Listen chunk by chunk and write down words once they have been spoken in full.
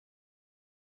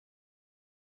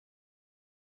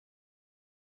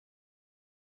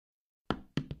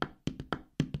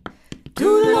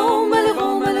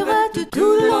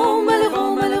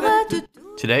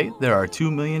Today, there are 2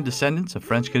 million descendants of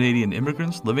French-Canadian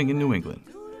immigrants living in New England.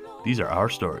 These are our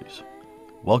stories.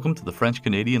 Welcome to the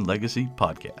French-Canadian Legacy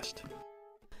Podcast.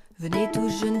 Venez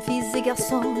tous jeunes filles et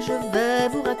garçons, je vais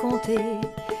vous raconter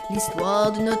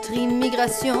l'histoire de notre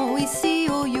immigration ici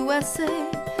au USA,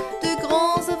 de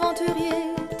grands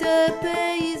aventuriers de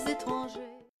pays étrangers.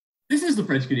 This is the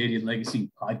French-Canadian Legacy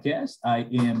Podcast. I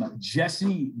am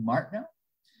Jesse Martineau.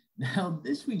 Now,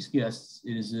 this week's guest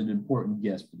is an important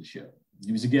guest for the show.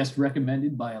 He was a guest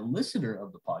recommended by a listener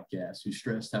of the podcast who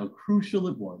stressed how crucial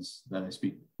it was that I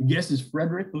speak. The guest is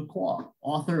Frédéric Lacroix,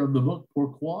 author of the book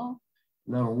Pourquoi,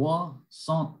 Le Roi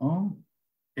sans un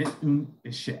et un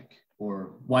échec,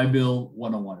 or Why Bill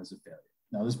 101 is a Failure.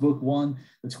 Now, this book won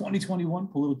the 2021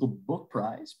 Political Book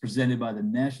Prize presented by the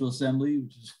National Assembly,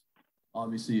 which is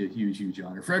obviously a huge, huge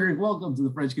honor. Frédéric, welcome to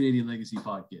the French-Canadian Legacy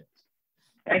Podcast.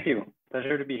 Thank you.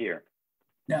 Pleasure to be here.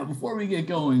 Now, before we get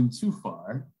going too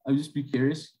far, I'd just be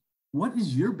curious, what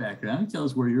is your background? Tell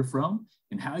us where you're from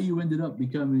and how you ended up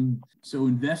becoming so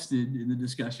invested in the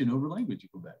discussion over language in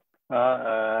Quebec.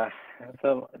 It's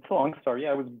a long story.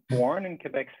 I was born in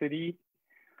Quebec City,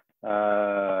 but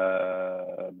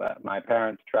my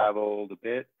parents traveled a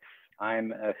bit.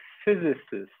 I'm a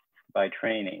physicist by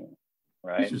training,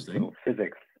 right? Interesting. So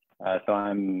physics.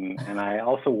 And I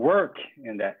also work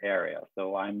in that area.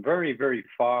 So I'm very, very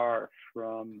far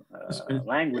from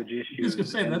language issues. I was going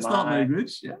to say, that's not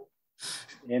language. Yeah.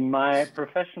 In my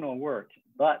professional work,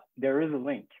 but there is a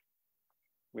link,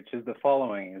 which is the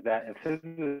following, is that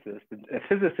a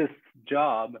physicist's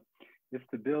job is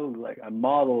to build like a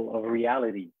model of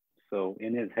reality. So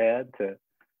in his head, to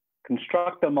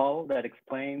construct a model that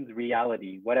explains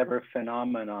reality, whatever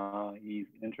phenomena he's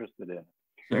interested in.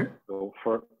 Sure. So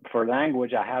for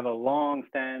language, I have a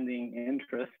long-standing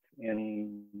interest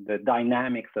in the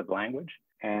dynamics of language.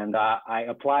 And I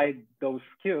applied those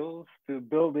skills to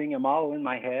building a model in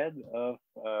my head of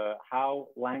how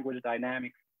language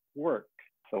dynamics work.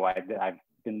 So I've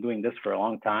been doing this for a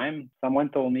long time. Someone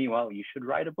told me, well, you should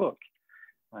write a book.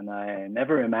 And I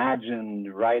never imagined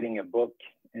writing a book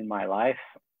in my life.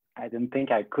 I didn't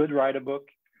think I could write a book.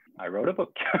 I wrote a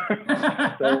book.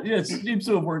 So, yeah, it seems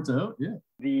to have worked out. Yeah.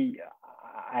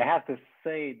 I have to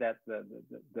say that the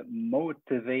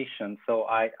motivation. So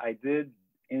I did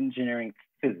engineering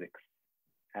physics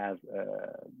as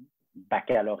a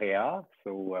baccalaureate.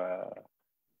 So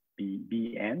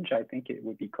B.Eng, I think it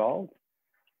would be called,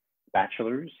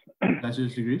 bachelor's.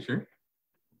 Bachelor's degree, sure.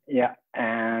 Yeah,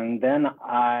 and then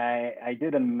I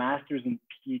did a master's and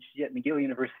PhD at McGill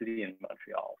University in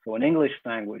Montreal, so an English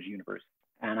language university.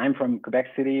 And I'm from Quebec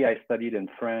City. I studied in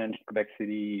French. Quebec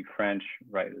City, French,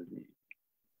 right, is the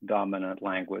dominant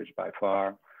language by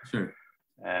far. Sure.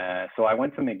 So I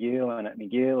went to McGill, and at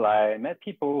McGill, I met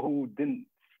people who didn't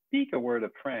speak a word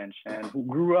of French and who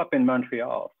grew up in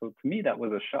Montreal. So to me, that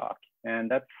was a shock. And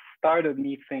that started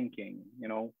me thinking,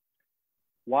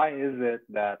 why is it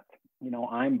that,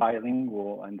 I'm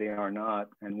bilingual and they are not,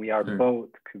 and we are both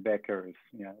Quebecers,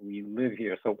 we live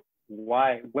here. So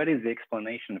what is the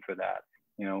explanation for that?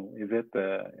 Is it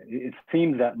it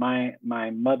seems that my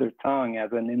mother tongue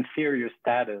has an inferior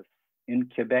status in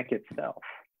Quebec itself,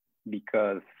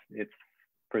 because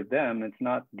for them, it's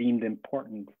not deemed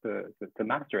important to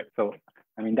master it. So,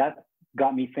 that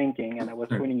got me thinking, and that was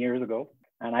 20 years ago.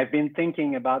 And I've been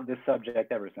thinking about this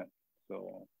subject ever since.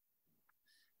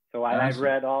 So I've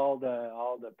read all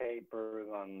the papers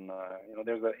on,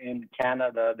 in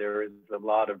Canada, there is a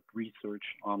lot of research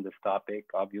on this topic,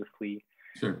 obviously.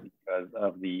 Sure. Because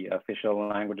of the Official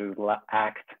Languages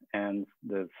Act and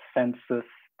the census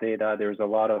data. There's a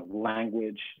lot of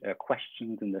language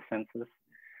questions in the census.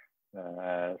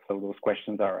 So those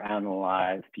questions are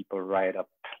analyzed. People write up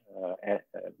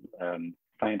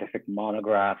scientific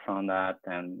monographs on that.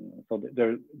 And so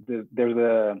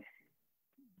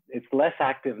it's less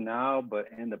active now, but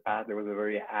in the past, there was a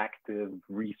very active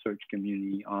research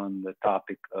community on the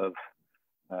topic of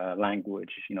language,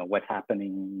 what's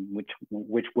happening,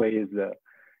 which way is the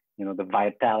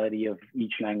vitality of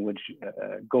each language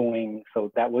going.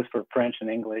 So that was for French and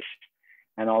English,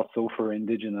 and also for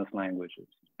indigenous languages.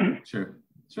 Sure,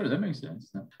 that makes sense.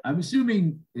 I'm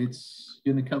assuming it's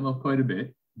going to come up quite a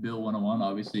bit. Bill 101,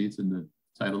 obviously, it's in the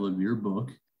title of your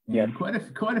book. And yes.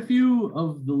 Quite a few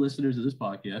of the listeners of this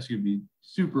podcast are going to be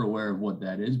super aware of what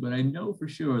that is, but I know for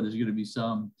sure there's going to be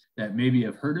some that maybe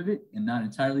have heard of it and not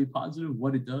entirely positive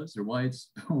what it does or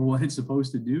what it's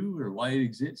supposed to do or why it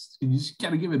exists. Can you just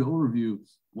kind of give an overview?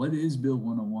 What is Bill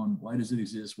 101? Why does it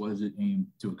exist? What does it aim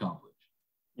to accomplish?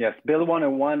 Yes, Bill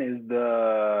 101 is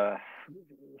the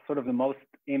sort of the most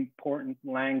important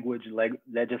language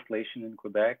legislation in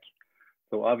Quebec.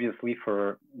 So obviously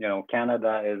for,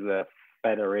 Canada is a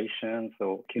federation,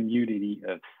 so community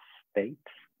of states.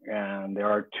 And there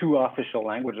are two official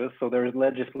languages. So there's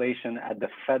legislation at the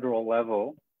federal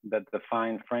level that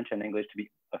defines French and English to be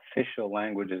official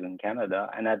languages in Canada.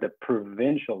 And at the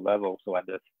provincial level, so at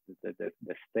the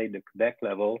state, the Quebec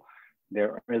level,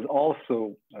 there is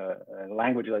also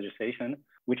language legislation,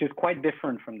 which is quite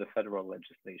different from the federal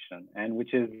legislation and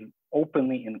which is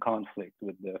openly in conflict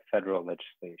with the federal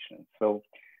legislation. So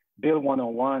Bill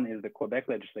 101 is the Quebec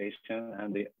legislation,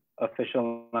 and the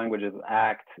Official Languages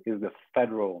Act is the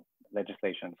federal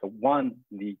legislation. So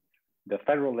the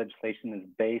federal legislation is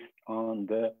based on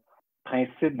the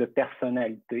principe de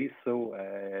personnalité, so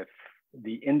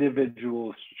the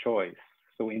individual's choice.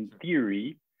 So in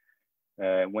theory,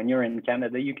 when you're in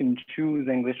Canada, you can choose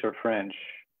English or French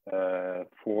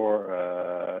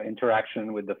for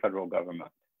interaction with the federal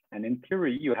government. And in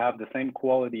theory, you have the same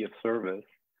quality of service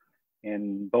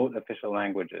in both official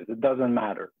languages. It doesn't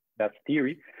matter. That's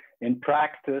theory. In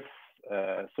practice,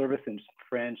 service in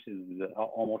French is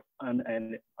almost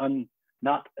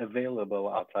not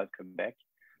available outside Quebec.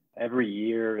 Every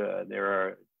year,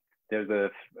 there's a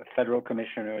federal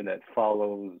commissioner that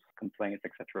follows complaints,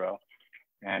 etc.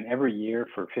 And every year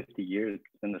for 50 years,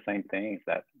 it's been the same thing, is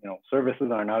that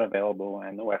services are not available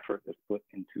and no effort is put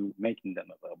into making them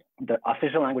available. The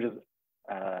Official Languages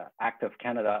Act of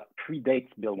Canada predates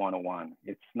Bill 101.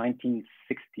 It's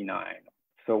 1969.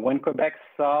 So when Quebec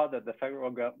saw that the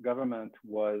federal government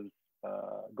was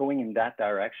going in that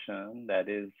direction, that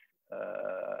is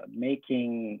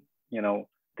making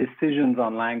decisions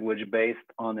on language based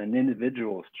on an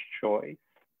individual's choice,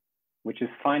 which is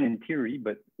fine in theory,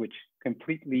 but which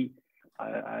completely,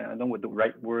 I don't know what the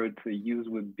right word to use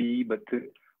would be, but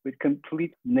with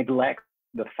complete neglect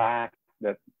the fact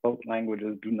that both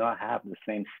languages do not have the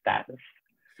same status.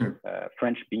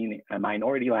 French being a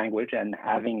minority language and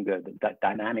having the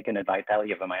dynamic and the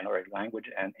vitality of a minority language,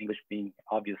 and English being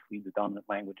obviously the dominant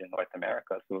language in North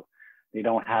America. So they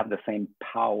don't have the same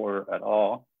power at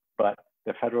all, but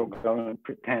the federal government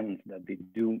pretends that they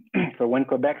do. So when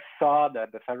Quebec saw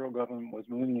that the federal government was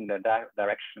moving in that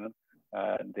direction,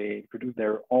 they produced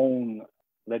their own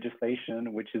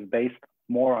legislation, which is based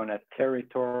more on a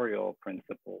territorial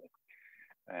principle.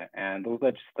 And those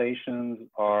legislations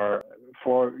are,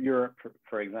 for Europe,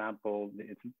 for example,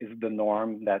 it's the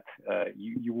norm that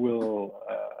you will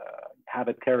have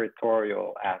a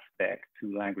territorial aspect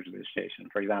to language legislation.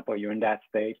 For example, you're in that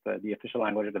state, the official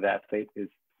language of that state is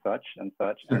such and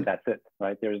such, and that's it,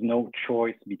 right? There's no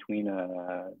choice between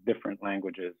different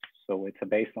languages. So it's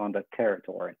based on the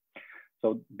territory.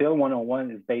 So Bill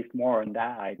 101 is based more on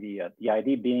that idea. The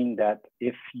idea being that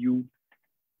if you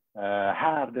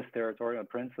have this territorial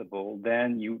principle,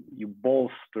 then you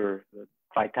bolster the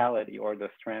vitality or the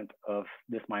strength of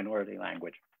this minority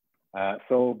language.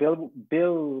 So Bill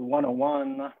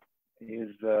 101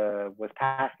 was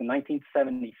passed in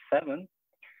 1977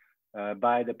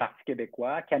 by the Parti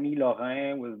Québécois. Camille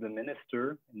Lorrain was the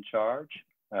minister in charge.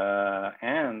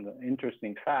 And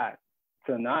interesting fact,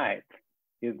 tonight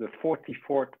is the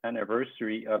 44th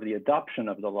anniversary of the adoption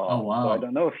of the law. Oh, wow. So I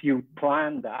don't know if you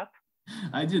planned that.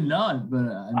 I did not,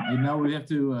 but now we have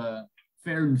to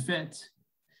faire une fête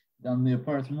dans the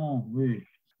appartement. Oui.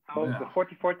 So the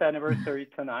 44th anniversary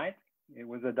tonight. It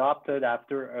was adopted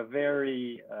after a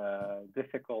very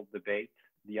difficult debate.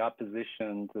 The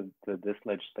opposition to this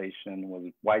legislation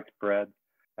was widespread.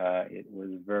 It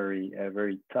was a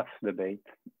very tough debate.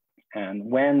 And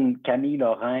when Camille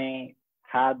Lorrain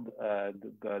had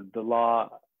the law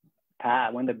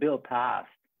passed, when the bill passed,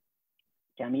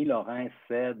 Camille Lorrain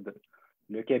said,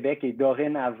 "Le Québec est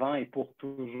dorénavant et pour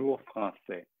toujours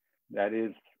français." That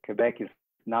is, Quebec is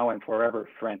now and forever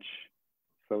French.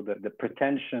 So the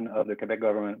pretension of the Quebec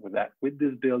government was that with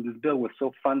this bill was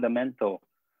so fundamental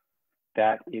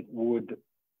that it would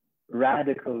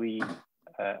radically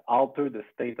alter the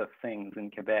state of things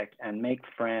in Quebec and make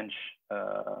French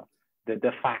the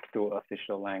de facto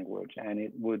official language. And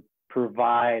it would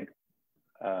provide,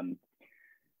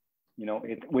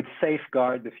 it would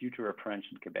safeguard the future of French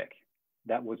in Quebec.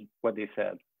 That was what they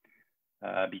said.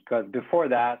 Because before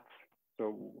that,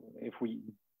 so if we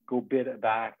go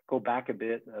back a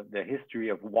bit of the history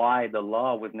of why the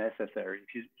law was necessary.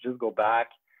 If you just go back,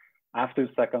 after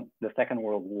the Second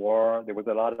World War, there was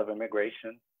a lot of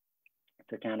immigration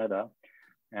to Canada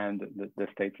and the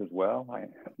States as well,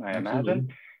 I imagine.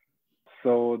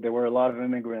 So there were a lot of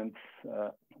immigrants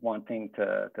wanting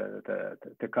to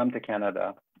come to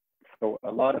Canada. So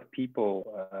a lot of people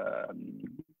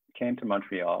came to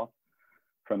Montreal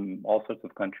from all sorts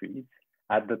of countries.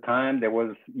 At the time,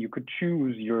 you could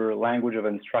choose your language of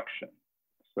instruction.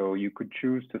 So you could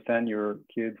choose to send your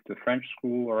kids to French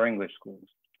school or English schools.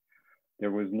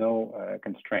 There was no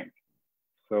constraint.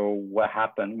 So what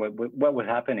happened, what was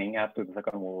happening after the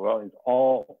Second World War is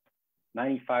all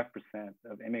 95%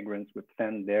 of immigrants would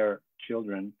send their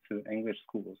children to English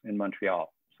schools in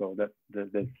Montreal. So that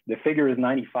the figure is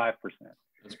 95%.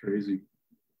 That's crazy.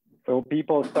 So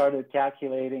people started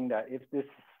calculating that if this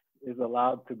is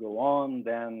allowed to go on,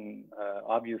 then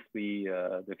obviously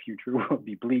the future will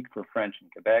be bleak for French in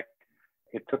Quebec.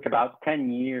 It took about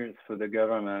 10 years for the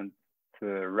government to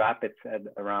wrap its head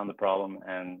around the problem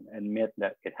and admit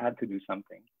that it had to do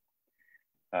something.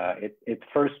 It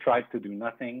first tried to do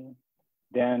nothing,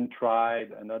 then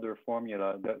tried another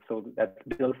formula. So that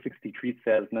Bill 63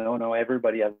 says, no,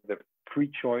 everybody has the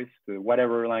free choice to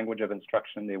whatever language of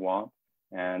instruction they want.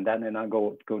 And that did not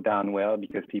go down well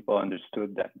because people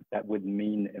understood that that would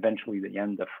mean eventually the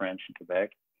end of French in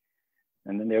Quebec.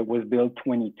 And then there was Bill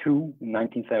 22 in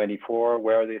 1974,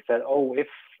 where they said, oh, if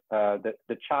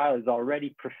the child is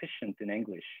already proficient in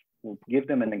English, we'll give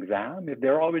them an exam. If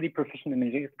they're already proficient in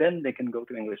English, then they can go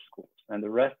to English schools and the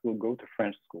rest will go to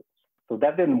French schools. So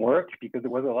that didn't work because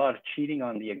there was a lot of cheating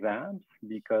on the exams,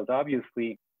 because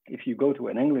obviously if you go to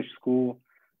an English school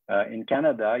in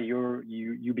Canada,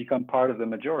 you become part of the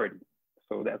majority.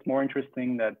 So that's more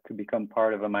interesting than to become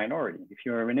part of a minority. If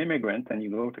you're an immigrant and you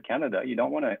go to Canada, you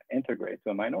don't want to integrate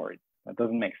to a minority. That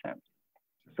doesn't make sense.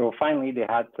 So finally, they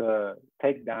had to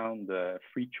take down the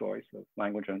free choice of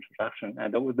language instruction.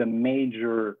 And that was the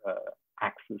major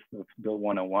axis of Bill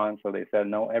 101. So they said,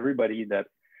 no, everybody that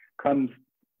comes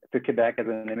to Quebec as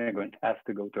an immigrant has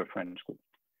to go to a French school.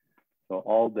 So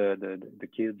all the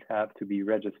kids have to be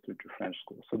registered to French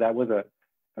school. So that was a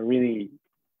really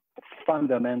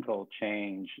fundamental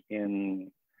change in,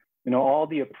 all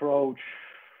the approach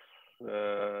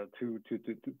to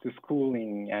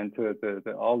schooling and to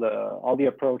all the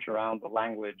approach around the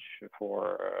language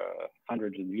for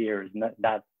hundreds of years.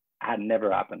 That had never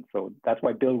happened. So that's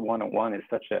why Bill 101 is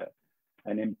such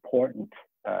an important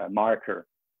marker.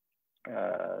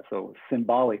 So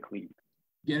symbolically,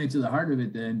 getting to the heart of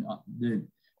it, then the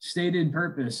stated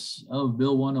purpose of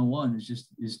Bill 101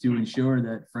 is to ensure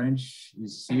that French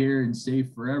is here and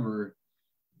safe forever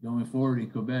going forward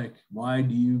in Quebec. Why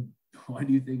do you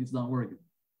think it's not working?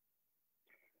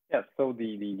 Yeah, so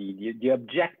the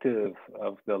objective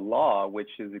of the law,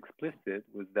 which is explicit,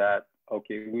 was that,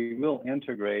 okay, we will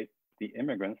integrate the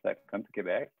immigrants that come to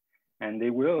Quebec and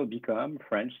they will become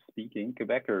French-speaking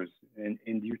Quebecers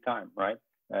in due time, right?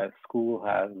 School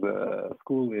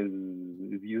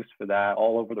is used for that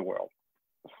all over the world.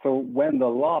 So when the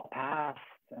law passed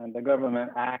and the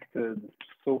government acted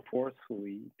so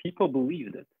forcefully, people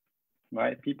believed it,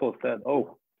 right? People said,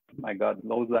 "Oh my God,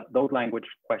 those language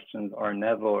questions are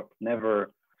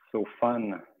never so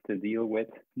fun to deal with.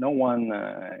 No one,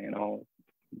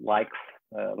 likes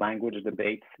language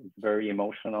debates. It's very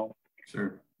emotional.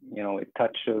 Sure. It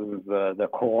touches the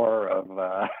core of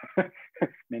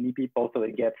many people, so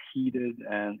it gets heated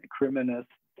and acrimonious.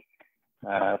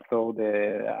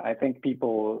 I think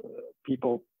people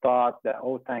thought that,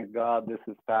 oh, thank God this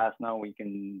is passed. Now we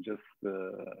can just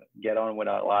get on with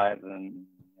our lives and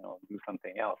do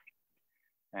something else.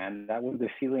 And that was the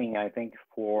feeling, I think,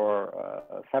 for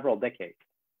several decades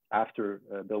after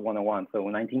Bill 101. So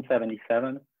in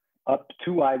 1977, up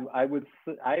to I would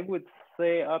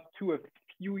say up to a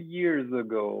few years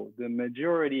ago, the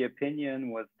majority opinion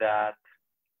was that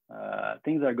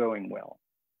things are going well,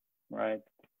 right?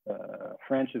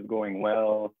 French is going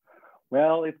well.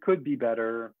 Well, it could be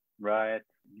better, right?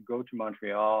 You go to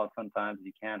Montreal, sometimes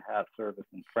you can't have service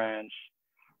in French,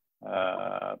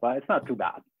 but it's not too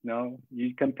bad.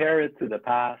 You compare it to the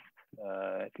past,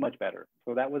 it's much better.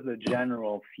 So that was the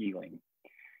general feeling.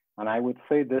 And I would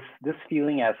say this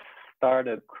feeling has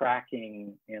started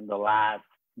cracking in the last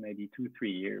maybe 2-3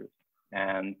 years.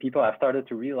 And people have started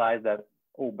to realize that,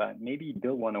 but maybe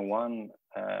Bill 101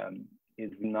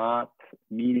 is not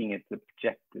meeting its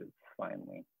objectives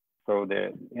finally. So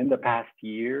in the past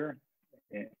year,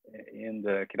 in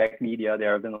the Quebec media,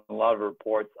 there have been a lot of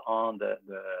reports on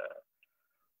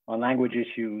on language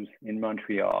issues in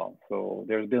Montreal. So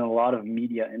there's been a lot of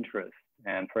media interest.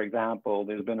 And for example,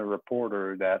 there's been a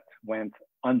reporter that went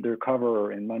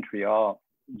undercover in Montreal,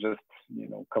 just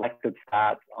collected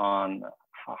stats on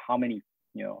how many,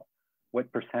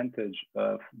 what percentage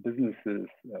of businesses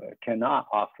cannot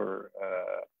offer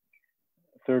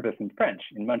service in French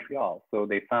in Montreal. So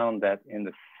they found that in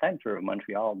the center of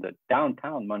Montreal, the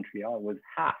downtown Montreal was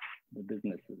half the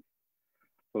businesses.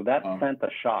 So that sent a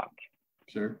shock.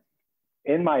 Sure.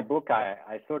 In my book,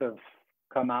 I sort of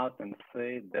come out and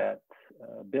say that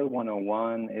Bill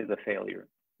 101 is a failure.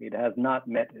 it has not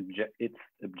met its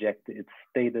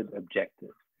stated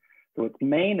objective. So its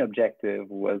main objective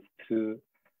was to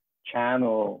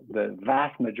channel the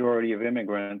vast majority of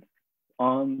immigrants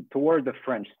on toward the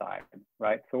French side,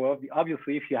 right? So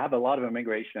obviously, if you have a lot of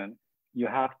immigration, you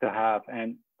have to have,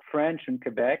 and French in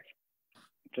Quebec,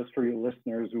 just for your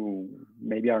listeners who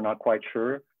maybe are not quite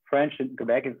sure, French in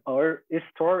Quebec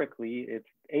historically, it's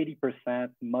 80%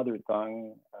 mother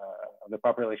tongue of the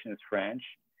population is French,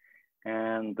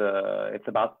 and it's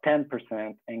about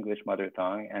 10% English mother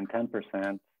tongue and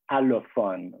 10%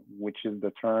 allophone, which is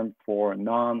the term for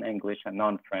non-English and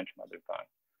non-French mother tongue.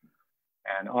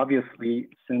 And obviously,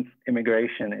 since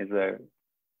immigration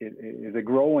is a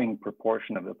growing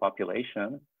proportion of the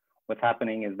population, what's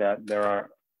happening is that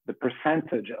the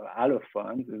percentage of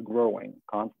allophones is growing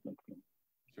constantly.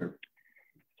 Sure.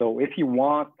 So if you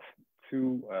want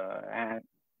to,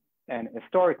 and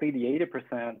historically, the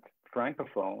 80%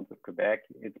 francophones of Quebec,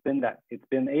 it's been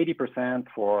 80%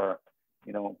 for,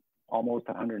 almost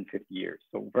 150 years,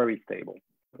 so very stable.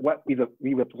 What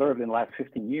we've observed in the last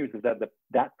 15 years is that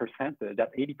that percentage,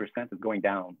 that 80% is going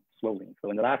down slowly. So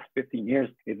in the last 15 years,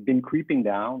 it's been creeping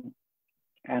down.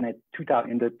 And in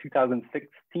the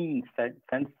 2016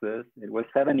 census, it was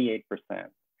 78%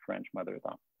 French mother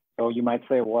tongue. So you might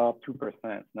say, well,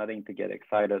 2%, nothing to get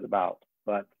excited about.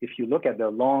 But if you look at the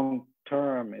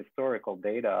long-term historical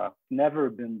data, never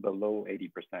been below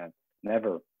 80%,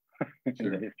 never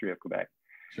in the history of Quebec.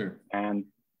 Sure. And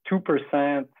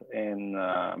 2%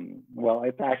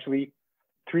 it's actually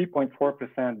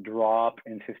 3.4% drop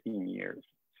in 15 years.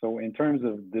 So in terms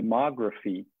of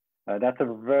demography, that's a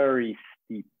very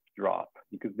steep drop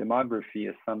because demography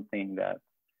is something that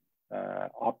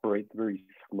operates very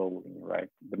slowly, right?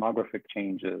 Demographic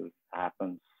changes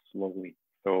happen slowly.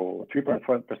 So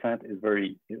 3.4% is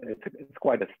it's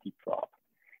quite a steep drop.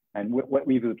 And what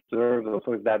we've observed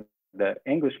also is that the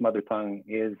English mother tongue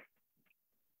is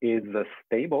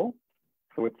stable,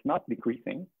 so it's not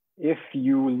decreasing. If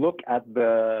you look at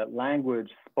the language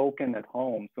spoken at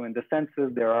home, so in the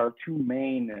census, there are two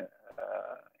main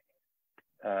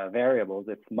variables.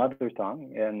 It's mother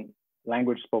tongue and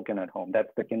language spoken at home.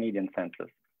 That's the Canadian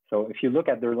census. So if you look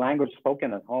at their language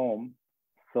spoken at home,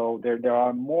 so there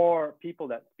are more people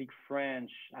that speak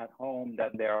French at home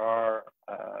than there are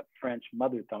French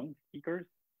mother tongue speakers.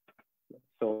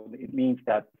 So it means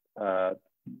that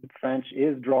French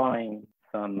is drawing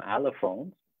some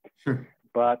allophones. Sure.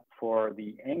 But for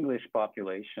the English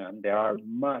population, there are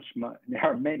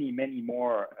many, many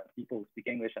more people who speak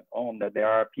English at home than there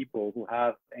are people who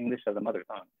have English as a mother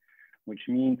tongue, which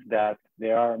means that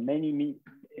there are many,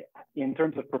 in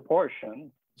terms of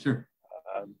proportion, sure.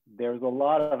 There's a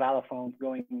lot of allophones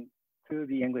going to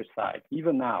the English side,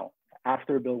 even now,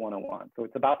 after Bill 101. So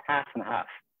it's about half and half.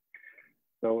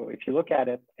 So if you look at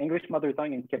it, English mother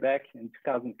tongue in Quebec in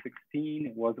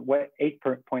 2016 was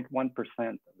 8.1%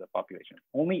 of the population,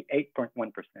 only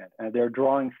 8.1%. And they're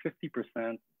drawing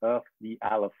 50% of the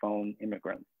allophone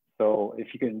immigrants. So if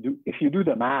you do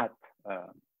the math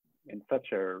in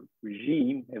such a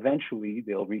regime, eventually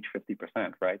they'll reach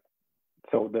 50%, right?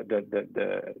 So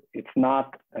it's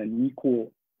not an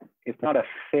equal, it's not a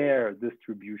fair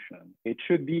distribution. It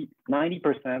should be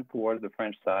 90% towards the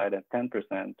French side and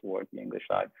 10% towards the English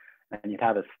side, and you'd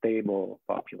have a stable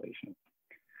population.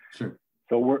 Sure.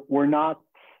 So we're not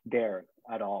there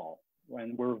at all,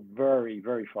 and we're very,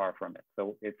 very far from it.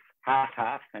 So it's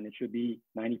half, and it should be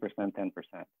 90%,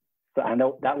 10%. So I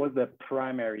know that was the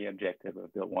primary objective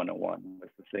of Bill 101, was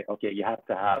to say, okay, you have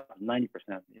to have 90%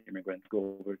 of the immigrants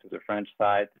go over to the French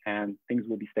side, and things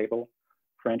will be stable.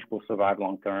 French will survive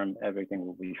long term, everything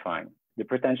will be fine. The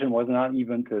pretension was not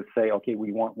even to say, okay,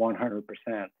 we want 100%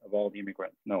 of all the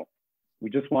immigrants. No, we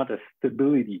just want a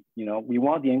stability. We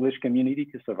want the English community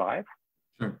to survive.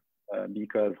 Sure.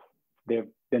 Because they've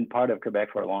been part of Quebec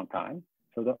for a long time.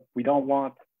 So we don't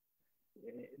want,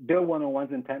 Bill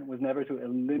 101's intent was never to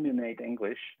eliminate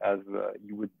English, as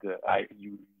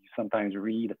you sometimes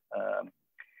read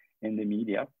in the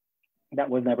media. That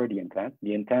was never the intent.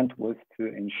 The intent was to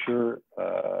ensure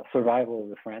survival of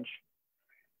the French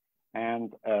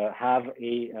and have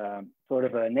a sort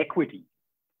of an equity,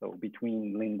 so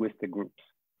between linguistic groups.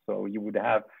 So you would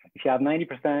have, if you have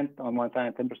 90% on one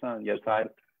side and 10% on the other side,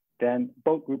 then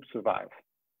both groups survive.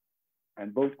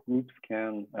 And both groups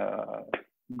can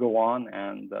go on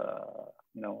and,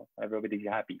 everybody's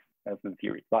happy. That's the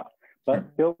theory. But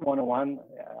Bill 101,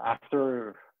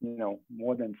 after,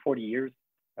 more than 40 years,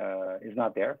 is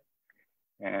not there.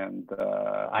 And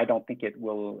I don't think it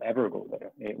will ever go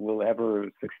there. It will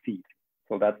ever succeed.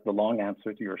 So that's the long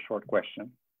answer to your short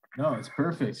question. No, it's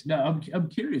perfect. No, I'm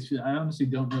curious. I honestly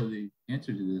don't know the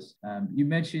answer to this. You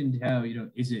mentioned how,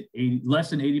 is it 80, less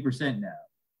than 80% now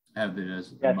have it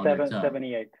as a mother tongue?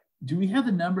 78. Do we have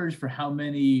the numbers for how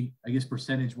many, I guess,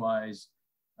 percentage-wise,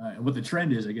 and what the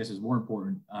trend is, I guess, is more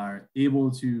important, are able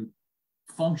to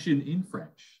function in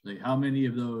French? Like how many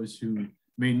of those who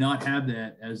may not have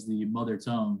that as the mother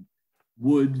tongue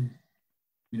would,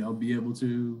 be able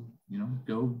to,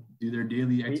 go do their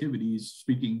daily activities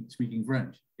speaking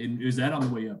French? And is that on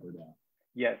the way up or down?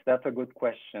 Yes, that's a good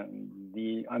question.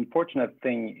 The unfortunate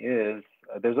thing is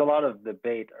there's a lot of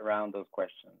debate around those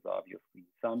questions, obviously.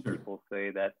 Some Sure. people say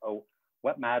that,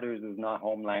 what matters is not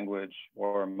home language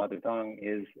or mother tongue,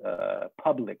 is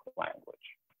public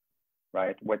language,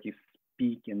 right? What you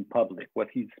speak in public,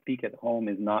 what you speak at home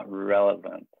is not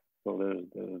relevant. So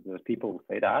there's people who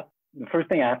say that. The first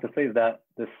thing I have to say is that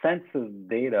the census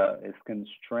data is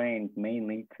constrained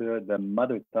mainly to the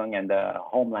mother tongue and the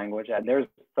home language, and there's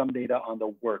some data on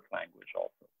the work language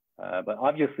also. But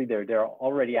obviously, they're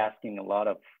already asking a lot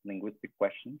of linguistic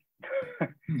questions.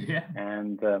 Yeah.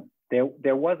 And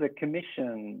there was a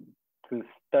commission to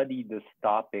study this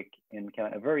topic in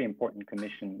Canada, a very important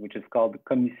commission, which is called the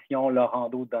Commission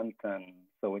Laurando-Duncan.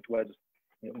 So it was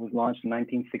launched in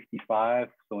 1965.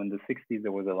 So in the 60s,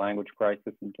 there was a language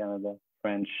crisis in Canada.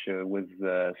 French was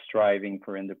striving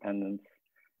for independence,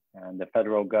 and the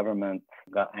federal government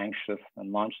got anxious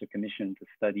and launched a commission to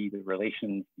study the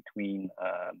relations between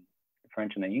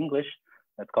French and the English.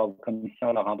 That's called Commission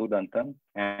Laurando-Duncan.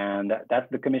 And that's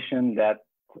the commission that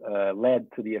led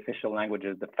to the official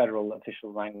languages, the Federal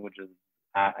Official Languages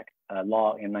Act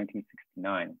law in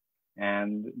 1969.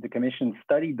 And the commission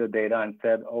studied the data and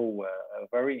said, a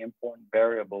very important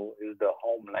variable is the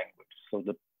home language. So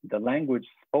the language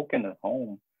spoken at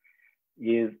home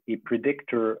is a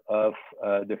predictor of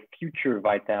the future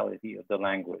vitality of the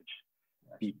language,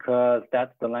 because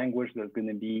that's the language that's going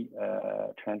to be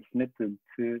transmitted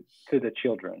to the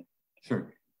children. Sure.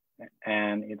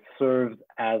 And it serves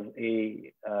as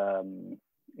it's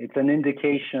an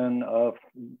indication of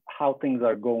how things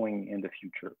are going in the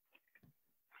future.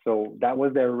 So that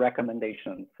was their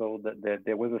recommendation. So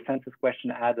there was a census question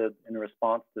added in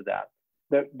response to that.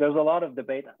 There's a lot of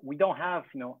debate. We don't have,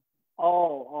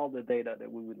 all the data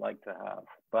that we would like to have,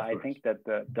 but I think that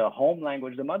the home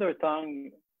language, the mother tongue,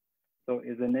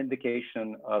 is an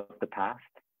indication of the past.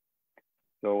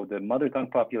 So the mother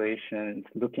tongue population is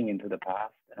looking into the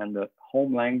past, and the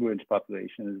home language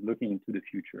population is looking into the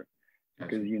future,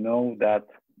 because you know that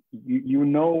you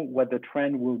know what the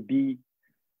trend will be.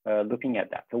 Looking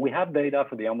at that. So we have data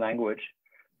for the home language.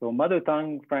 So mother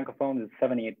tongue francophone is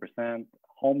 78%,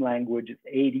 home language is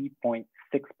 80.6%.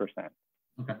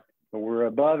 Okay. So we're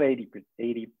above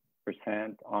 80%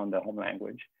 on the home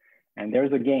language. And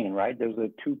there's a gain, right? There's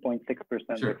a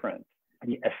 2.6% difference.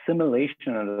 The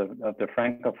assimilation of the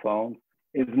francophone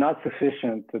is not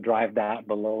sufficient to drive that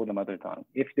below the mother tongue.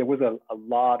 If there was a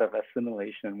lot of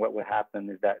assimilation, what would happen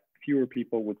is that fewer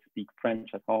people would speak French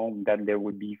at home than there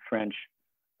would be French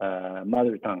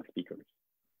mother tongue speakers,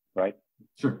 right?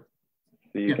 Sure.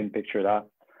 So you can picture that.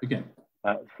 Okay.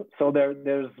 So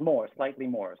there's more, slightly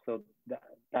more. So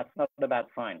that's not a bad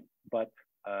sign. But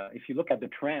if you look at the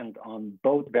trend on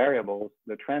both variables,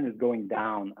 the trend is going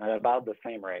down at about the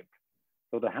same rate.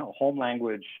 So the home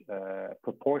language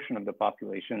proportion of the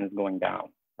population is going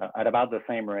down at about the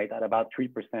same rate, at about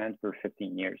 3% per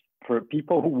 15 years. For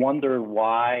people who wonder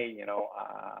why,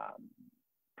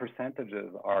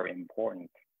 percentages are important.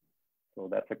 So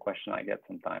that's a question I get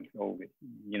sometimes.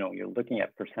 You're looking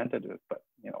at percentages, but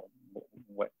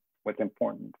what's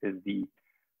important is the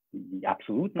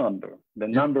absolute number, the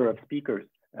number of speakers.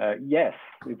 Yes,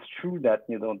 it's true that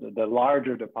the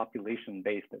larger the population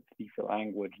base that speaks a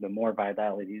language, the more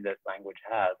vitality that language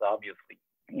has, obviously.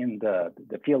 In the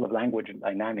field of language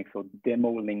dynamics, so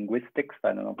demolinguistics,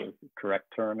 I don't know if it's the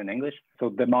correct term in English. So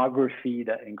demography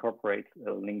that incorporates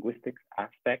a linguistic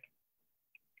aspect.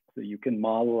 So you can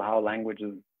model how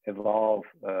languages evolve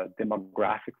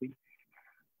demographically.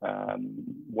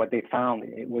 What they found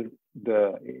was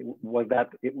the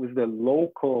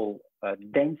local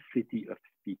density of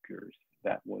speakers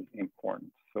that was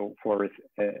important. So for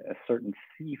a certain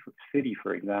city,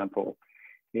 for example,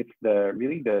 it's the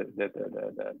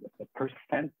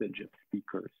percentage of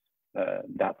speakers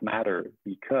that matter,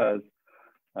 because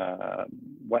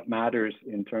what matters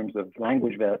in terms of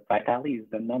language vitality is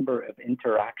the number of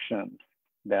interactions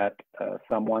that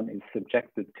someone is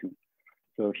subjected to.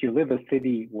 So if you live in a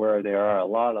city where there are a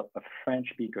lot of French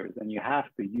speakers and you have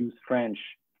to use French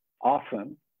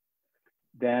often,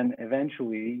 then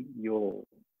eventually you'll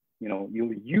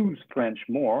you'll use French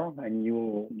more and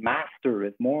you'll master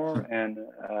it more, and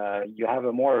you have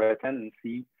a more of a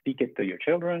tendency to speak it to your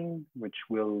children, which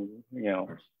will,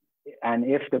 and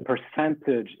if the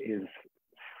percentage is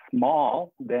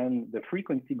small, then the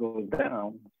frequency goes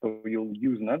down. So you'll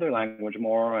use another language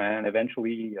more, and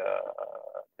eventually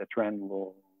the trend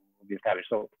will be established.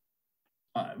 So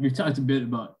we've talked a bit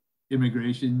about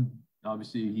immigration.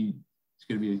 Obviously, it's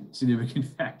going to be a significant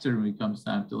factor when it comes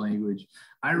time to language.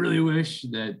 I really wish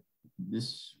that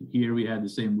we had the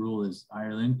same rule as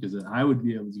Ireland, because then I would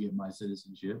be able to get my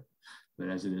citizenship. But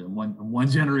as it is, I'm one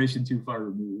generation too far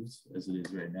removed, as it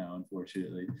is right now,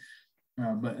 unfortunately.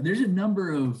 But there's a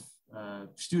number of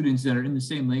students that are in the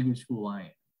same language school I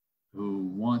am who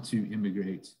want to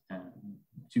immigrate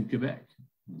to Quebec.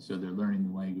 And so they're learning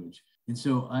the language. And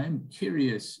so I'm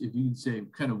curious if you could say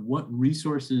kind of what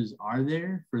resources are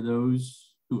there for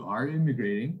those who are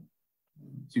immigrating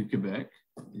to Quebec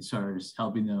as far as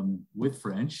helping them with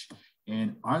French.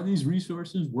 And are these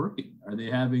resources working? Are they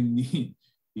having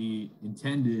the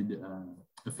intended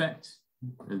effect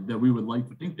that we would like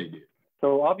to think they do?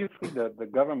 So obviously the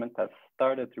government has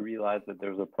started to realize that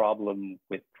there's a problem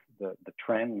with the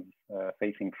trends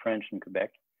facing French in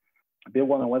Quebec. Bill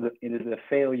 101, it is a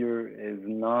failure, is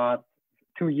not,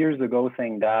 2 years ago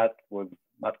saying that was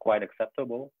not quite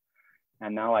acceptable.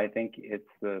 And now I think it's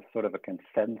sort of a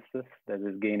consensus that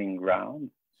is gaining ground.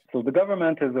 So the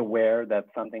government is aware that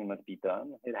something must be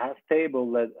done. It has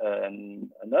tabled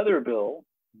another bill,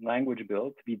 language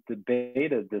bill, to be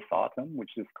debated this autumn,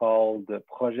 which is called the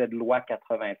Projet de Loi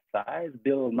 96,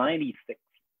 Bill 96.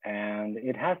 And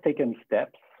it has taken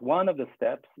steps. One of the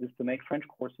steps is to make French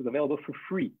courses available for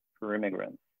free for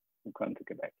immigrants who come to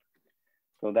Quebec.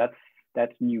 So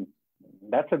that's new.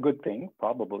 That's a good thing,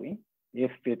 probably.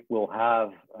 If it will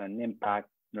have an impact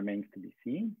remains to be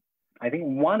seen. I think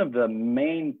one of the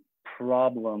main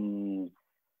problems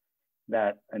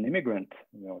that an immigrant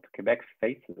to Quebec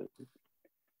faces,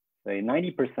 say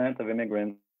 90% of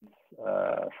immigrants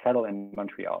settle in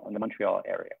Montreal, in the Montreal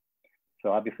area.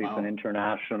 So obviously It's an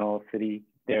international city.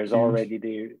 There's already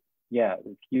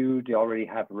it's huge. They already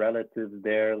have relatives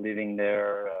there, living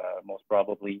there, most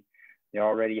probably. They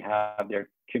already have their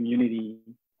community.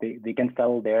 They can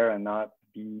settle there and not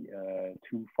be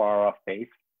too far off base.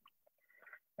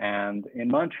 And in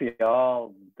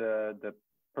Montreal, the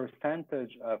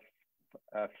percentage of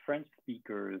French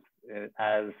speakers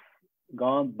has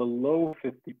gone below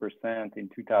 50% in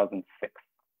 2006.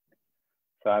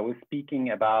 So I was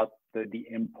speaking about the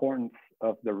importance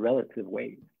of the relative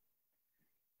weight.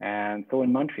 And so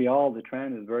in Montreal, the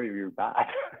trend is very, very bad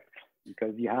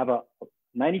because you have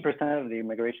 90% of the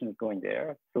immigration is going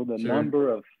there. So the number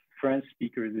of French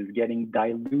speakers is getting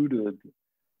diluted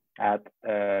at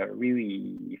a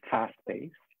really fast pace,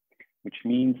 which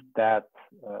means that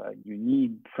you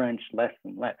need French less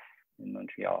and less in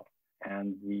Montreal.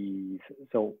 And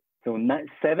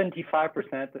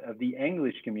 75% of the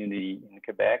English community in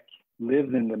Quebec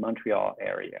lives in the Montreal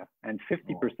area and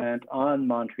 50% on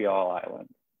Montreal Island,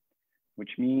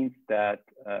 which means that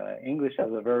English has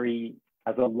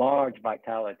a large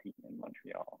vitality in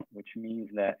Montreal, which means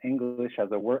that English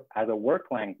as a work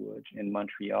language in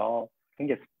Montreal, I think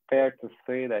it's fair to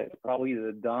say that it's probably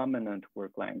the dominant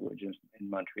work language in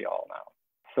Montreal now.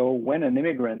 So when an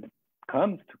immigrant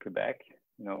comes to Quebec,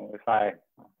 if I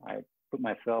put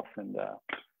myself in the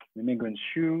immigrant's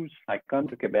shoes, I come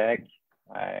to Quebec,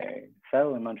 I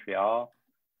settle in Montreal,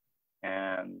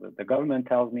 and the government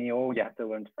tells me, oh, you have to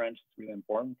learn French, it's really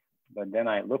important. But then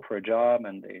I look for a job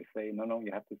and they say, no,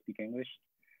 you have to speak English.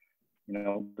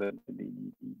 The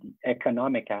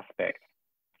economic aspect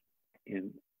is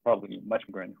probably much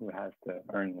bigger than who has to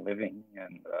earn a living.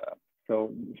 And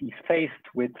so he's faced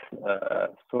with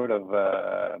sort of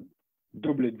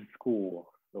double discours.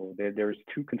 So there's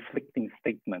two conflicting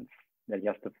statements that he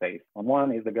has to face. On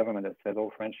one is the government that says,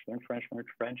 oh, French, learn French, learn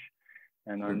French.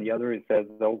 And on the other, it says,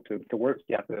 oh, to work,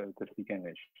 you have to speak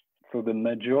English. So the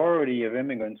majority of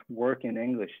immigrants work in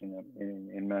English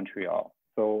in Montreal.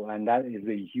 And that is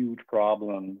a huge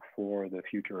problem for the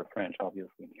future of French,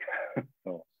 obviously.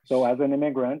 So as an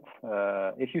immigrant,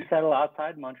 if you settle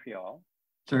outside Montreal,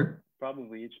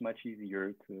 probably it's much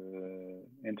easier to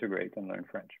integrate and learn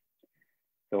French.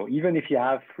 So even if you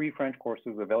have free French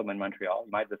courses available in Montreal,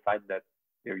 you might decide that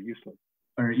they're useless.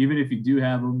 Or even if you do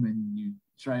have them and you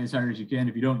try as hard as you can,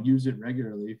 if you don't use it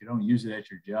regularly, if you don't use it at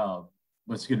your job,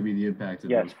 what's going to be the impact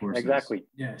of those courses? Exactly.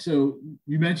 Yeah. So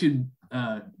you mentioned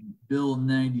Bill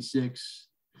 96.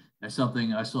 That's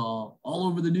something I saw all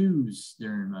over the news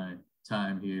during my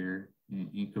time here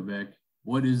in Quebec.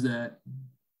 What is that?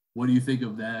 What do you think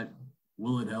of that?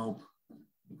 Will it help?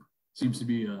 Seems to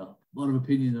be a lot of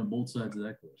opinion on both sides of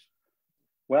that question.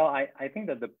 Well, I think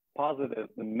that the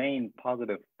main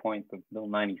positive point of Bill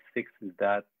 96 is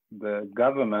that the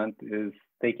government is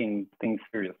taking things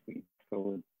seriously.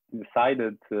 So it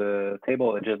decided to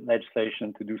table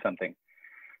legislation to do something,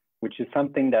 which is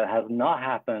something that has not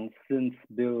happened since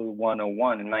Bill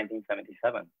 101 in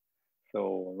 1977.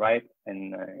 So, right,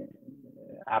 and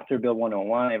after Bill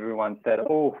 101, everyone said,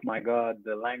 "Oh my God,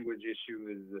 the language issue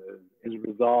is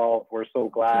resolved. We're so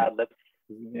glad.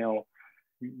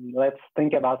 Let's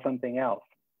think about something else."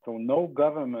 So no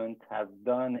government has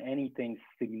done anything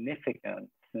significant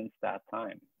since that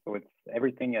time. So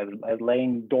everything has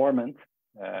lain dormant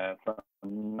from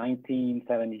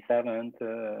 1977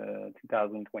 to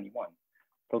 2021.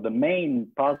 So the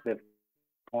main positive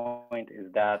point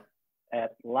is that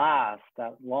at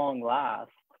long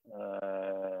last,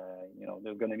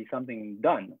 there's going to be something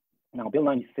done. Now, Bill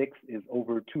 96 is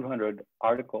over 200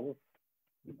 articles.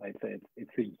 I'd say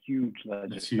it's a huge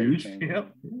legislation. It's huge,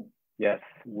 yep. Yes,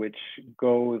 which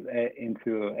goes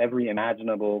into every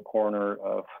imaginable corner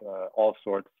of all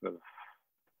sorts of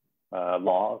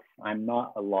laws. I'm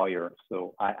not a lawyer,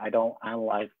 so I don't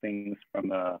analyze things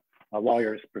from a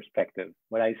lawyer's perspective.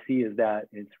 What I see is that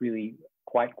it's really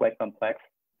quite complex,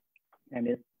 and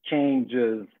it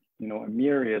changes, a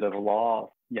myriad of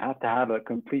laws. You have to have a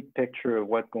complete picture of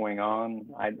what's going on.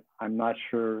 I'm not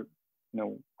sure,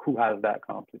 who has that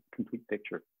complete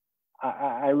picture.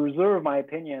 I reserve my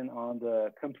opinion on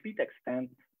the complete extent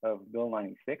of Bill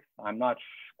 96. I'm not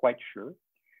quite sure.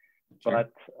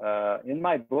 But in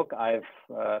my book, I've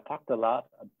talked a lot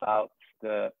about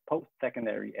the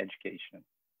post-secondary education.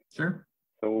 Sure.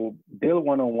 So Bill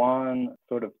 101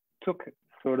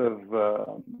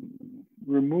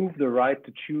 removed the right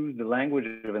to choose the language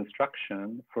of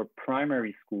instruction for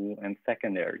primary school and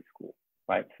secondary school,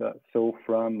 right? So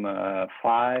from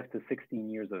 5 to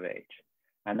 16 years of age.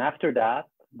 And after that,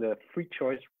 the free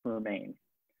choice remains.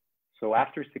 So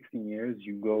after 16 years,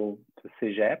 you go to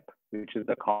Cégep, which is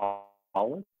the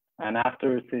college. And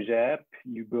after Cégep,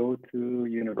 you go to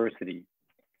university.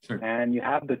 Sure. And you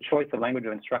have the choice of language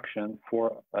of instruction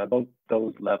for both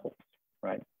those levels,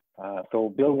 right? So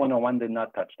Bill 101 did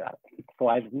not touch that. So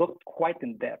I've looked quite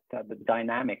in depth at the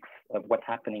dynamics of what's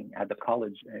happening at the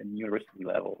college and university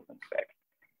levels in Quebec.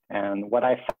 And what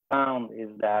I found is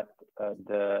that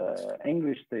the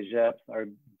English Cégeps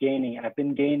have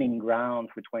been gaining ground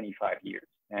for 25 years.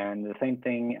 And the same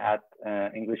thing at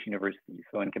English universities.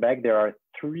 So in Quebec, there are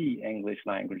 3 English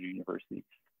language universities.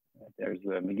 There's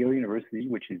McGill University,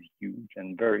 which is huge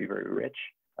and very, very rich.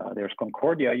 There's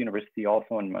Concordia University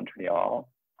also in Montreal,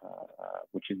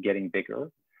 which is getting bigger.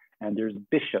 And there's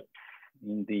Bishop's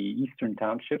in the Eastern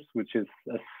Townships, which is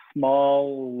a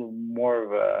small, more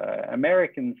of a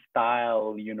American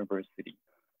style university.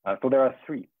 So there are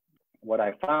 3. What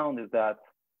I found is that,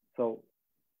 so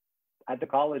at the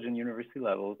college and university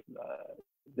levels,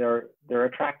 they're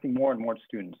attracting more and more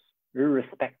students,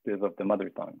 irrespective of the mother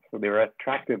tongue. So they're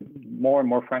attracting more and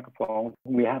more Francophones.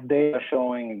 We have data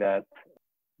showing that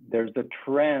there's a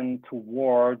trend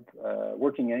toward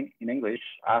working in English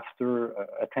after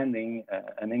attending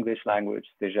an English language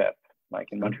cégep. Like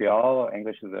in Montreal,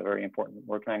 English is a very important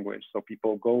work language. So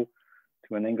people go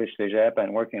to an English cégep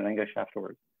and work in English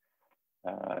afterwards.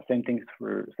 Same thing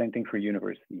for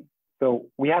university. So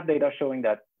we have data showing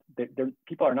that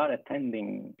people are not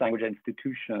attending language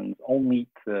institutions only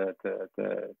to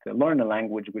learn a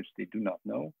language which they do not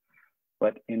know,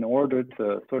 but in order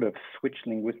to sort of switch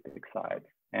linguistic sides.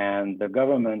 And the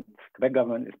Quebec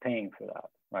government is paying for that,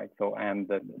 right? So, and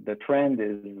the trend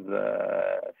is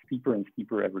steeper and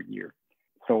steeper every year.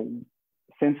 So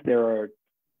since there are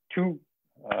 2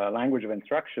 language of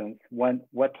instructions,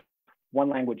 what one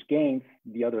language gains,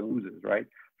 the other loses, right?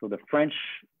 So the French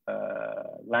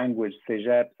language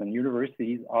cégeps and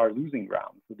universities are losing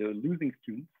ground. So they're losing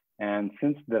students. And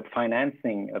since the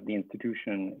financing of the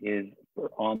institution is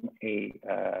on a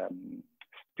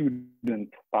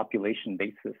student population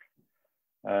basis,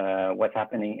 what's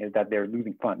happening is that they're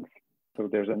losing funds. So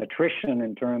there's an attrition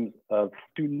in terms of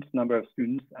number of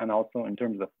students, and also in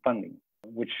terms of funding,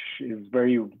 which is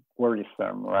very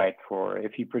worrisome, right? For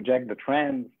if you project the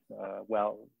trends,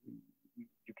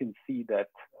 you can see that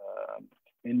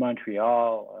in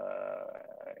Montreal,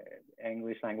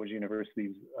 English language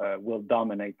universities will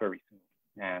dominate very soon.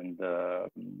 And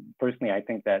personally, I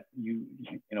think that you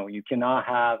cannot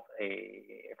have a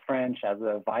French as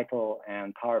a vital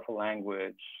and powerful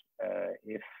language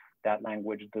if that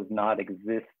language does not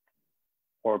exist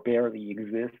or barely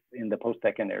exists in the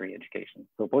post-secondary education.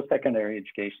 So post-secondary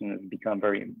education has become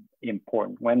very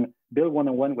important. When Bill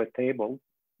 101 was tabled,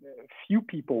 few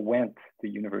people went to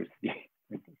university.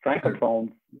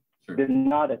 Francophones did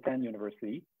not attend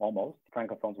university, almost.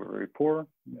 Francophones were very poor.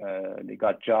 They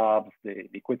got jobs.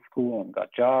 They quit school and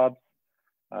got jobs.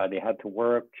 They had to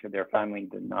work. Their family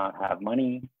did not have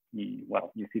money.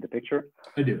 You see the picture.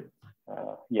 I do.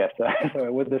 Yes, so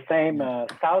it was the same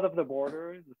south of the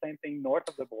border, the same thing north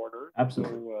of the border.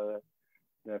 Absolutely. So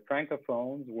the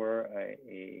Francophones were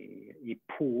a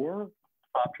poor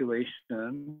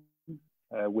population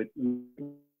with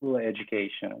little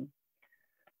education,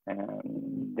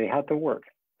 and they had to work.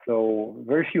 So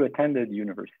very few attended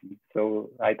university.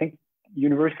 So I think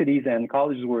universities and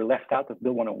colleges were left out of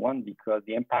Bill 101 because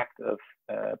the impact of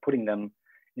putting them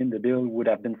in the bill would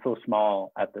have been so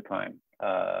small at the time.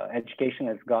 Education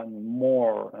has gotten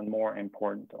more and more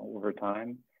important over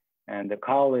time. And the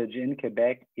college in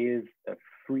Quebec is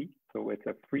free. So it's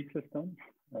a free system,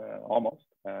 almost.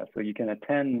 So you can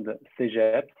attend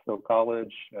cégep, so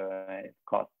college, it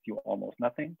costs you almost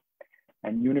nothing.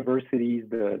 And universities,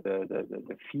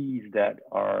 the fees that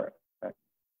are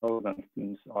on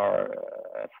students are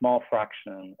a small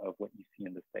fraction of what you see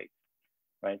in the States,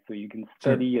 right? So you can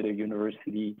study at a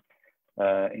university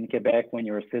in Quebec when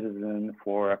you're a citizen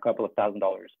for a couple of $1,000s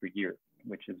per year,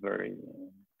 which is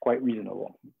quite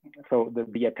reasonable. So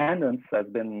the attendance has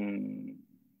been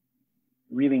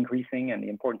really increasing, and the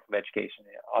importance of education,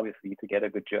 obviously, to get a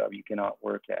good job. You cannot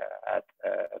work at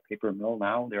a paper mill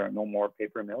now. There are no more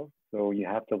paper mills. So you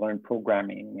have to learn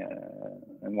programming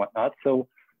and whatnot. So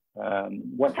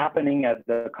what's happening at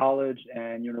the college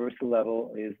and university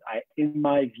level is, in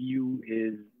my view,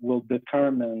 will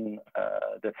determine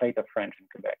the fate of French in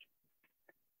Quebec.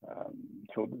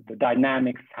 So the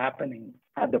dynamics happening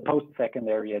at the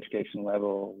post-secondary education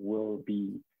level will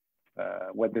be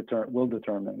what will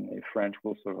determine if French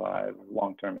will survive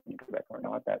long-term in Quebec or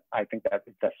not. I think that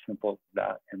it's as simple as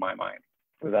that in my mind.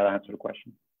 Does that answer the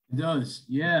question? It does,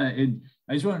 yeah. And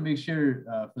I just want to make sure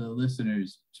for the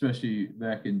listeners, especially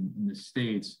back in the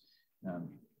States,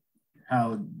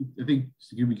 how I think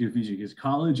it's going to be confusing because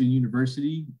college and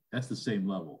university, that's the same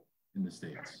level in the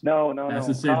States. No. That's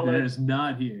the same. That is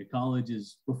not here. College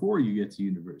is before you get to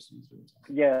university.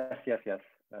 Yes.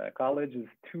 College is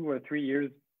 2 or 3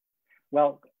 years.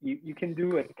 Well, you can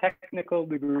do a technical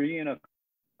degree in a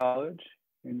college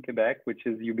in Quebec, which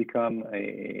is you become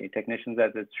a technician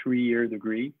at a 3-year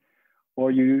degree,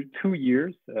 or you do 2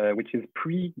 years, which is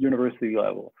pre-university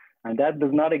level. And that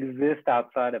does not exist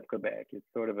outside of Quebec. It's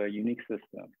sort of a unique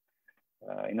system.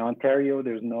 In Ontario,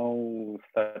 there's no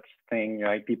such thing,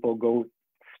 right? People go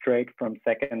straight from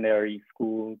secondary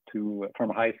school from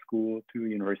high school to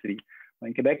university.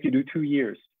 In Quebec, you do 2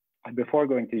 years before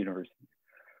going to university.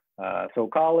 So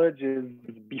college is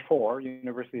before,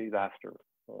 university is after.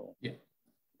 So yeah.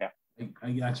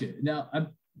 I got you. Now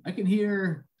I can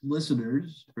hear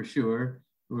listeners for sure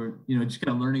who are just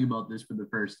kind of learning about this for the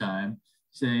first time,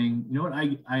 saying, you know what,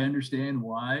 I understand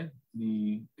why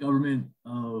the government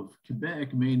of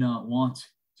Quebec may not want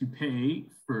to pay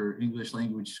for English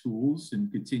language schools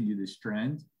and continue this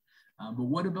trend. But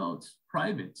what about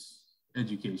private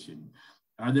education?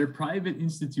 Are there private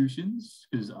institutions?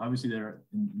 Because obviously there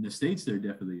in the States, there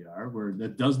definitely are, where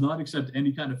that does not accept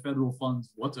any kind of federal funds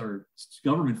or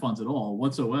government funds at all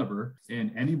whatsoever.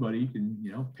 And anybody can,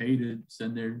 pay to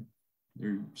send their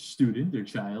student, their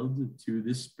child to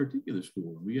this particular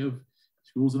school. We have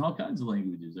schools in all kinds of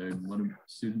languages. One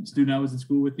student I was in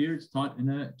school with here is taught in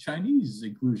a Chinese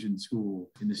inclusion school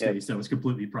in the States that was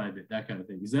completely private, that kind of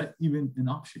thing. Is that even an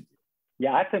option?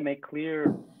 Yeah, I have to make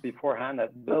clear beforehand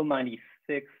that Bill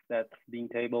 96 that's being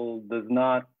tabled does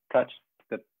not touch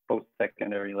the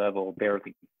post-secondary level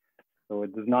barely. So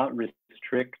it does not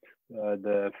restrict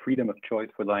the freedom of choice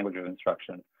for the language of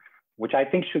instruction, which I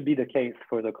think should be the case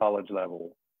for the college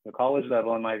level. The college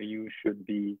level, in my view,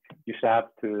 you should have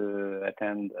to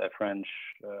attend a French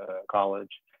college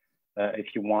if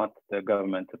you want the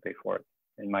government to pay for it,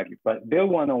 in my view. But Bill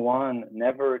 101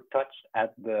 never touched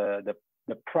at the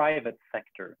private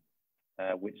sector,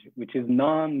 which is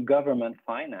non-government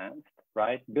financed,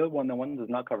 right? Bill 101 does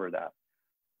not cover that.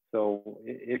 So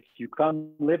if you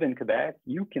come live in Quebec,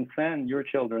 you can send your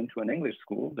children to an English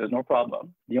school. There's no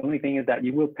problem. The only thing is that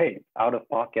you will pay out of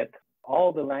pocket.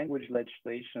 All the language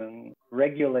legislation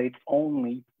regulates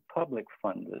only public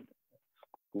funded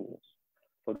schools.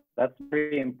 So that's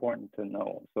very important to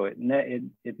know. So it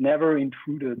never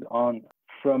intruded on,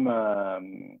 from a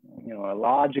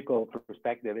logical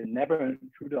perspective, it never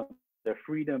intruded on the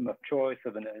freedom of choice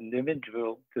of an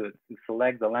individual to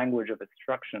select the language of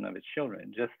instruction of his children.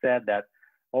 It just said that,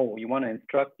 you want to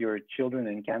instruct your children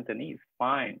in Cantonese,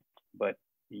 fine, but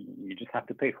you just have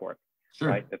to pay for it. Sure.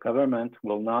 right? The government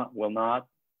will not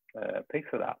pay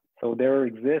for that. So there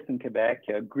exist in Quebec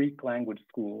Greek language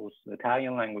schools,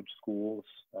 Italian language schools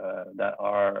that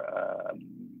are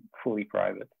fully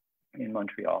private in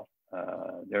Montreal.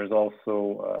 There's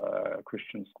also a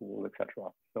Christian school, etc.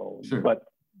 So, sure. But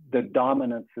the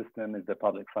dominant system is the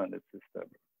public funded system.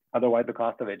 Otherwise, the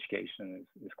cost of education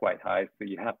is quite high, so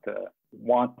you have to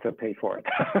want to pay for it.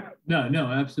 No,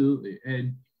 absolutely.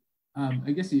 And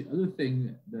I guess the other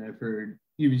thing that I've heard,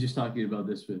 you were just talking about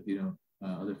this with,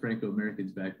 other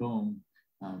Franco-Americans back home,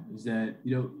 is that,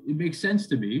 it makes sense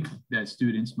to me that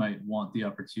students might want the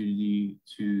opportunity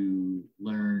to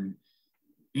learn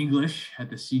English at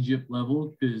the CGIP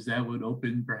level, because that would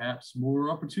open perhaps more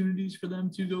opportunities for them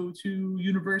to go to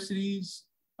universities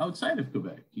outside of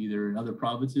Quebec, either in other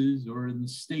provinces or in the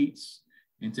States.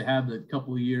 And to have a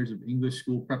couple of years of English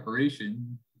school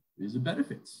preparation is a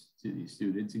benefit to these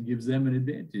students and gives them an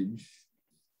advantage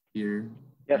here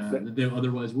that they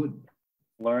otherwise wouldn't.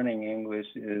 Learning English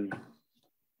is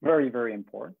very, very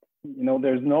important.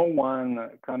 There's no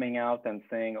one coming out and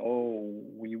saying, oh,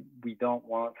 we don't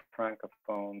want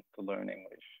Francophones to learn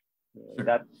English.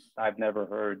 Sure. I've never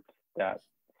heard that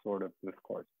sort of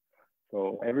discourse.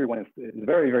 So everyone is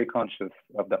very, very conscious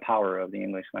of the power of the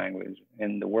English language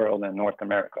in the world and North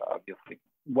America, obviously.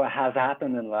 What has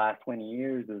happened in the last 20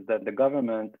 years is that the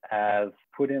government has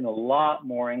put in a lot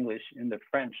more English in the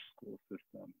French school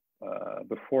system.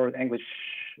 Before English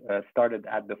started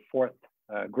at the 4th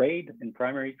grade in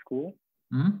primary school.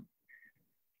 Mm-hmm.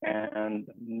 And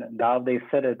now they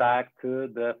set it back to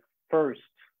the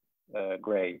 1st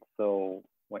grade. So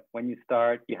when you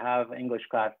start, you have English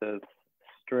classes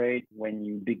straight when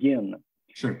you begin.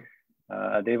 Sure.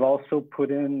 They've also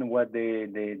put in what they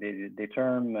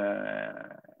term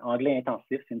Anglais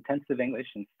intensif, intensive English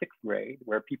in 6th grade,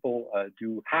 where people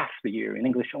do half the year in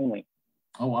English only.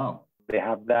 Oh, wow. They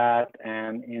have that,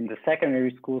 and in the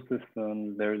secondary school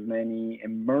system, there's many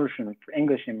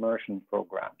English immersion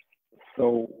programs.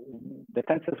 So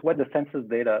what the census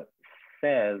data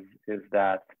says is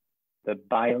that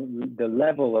the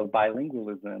level of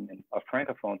bilingualism of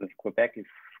Francophones in Quebec is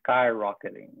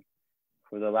skyrocketing.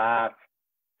 For the last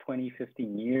 20,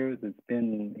 15 years, it's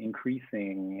been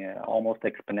increasing almost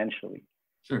exponentially.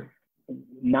 Sure.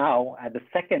 Now, at the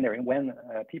secondary, when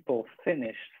people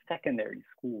finish secondary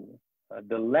school,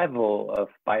 the level of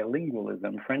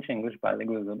bilingualism, French-English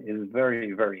bilingualism, is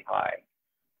very, very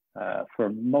high for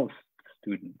most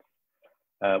students.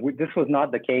 This was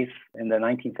not the case in the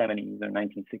 1970s or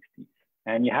 1960s.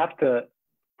 And you have to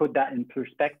put that in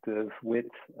perspective with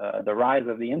the rise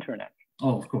of the internet.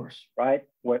 Oh, of course. Right?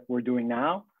 What we're doing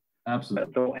now.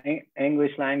 Absolutely. So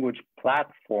English language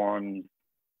platforms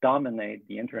dominate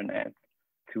the internet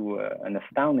to an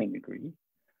astounding degree.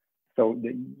 So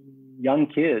the young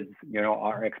kids,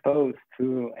 are exposed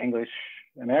to English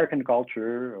American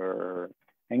culture or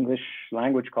English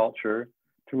language culture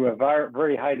to a very,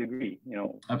 very high degree,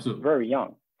 Absolutely. Very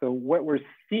young. So what we're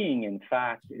seeing, in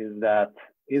fact, is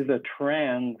a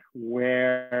trend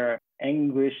where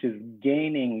English is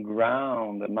gaining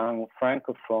ground among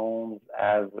Francophones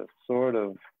as a sort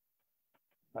of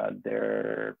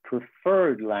their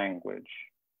preferred language.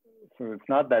 So it's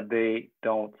not that they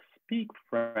don't speak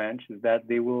French, is that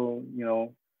they will,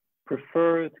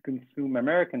 prefer to consume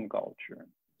American culture.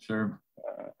 Sure.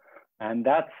 And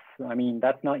that's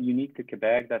not unique to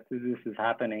Quebec. This is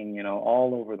happening,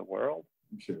 all over the world.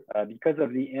 Sure. Because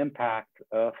of the impact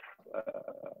of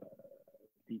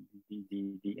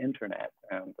the internet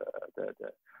and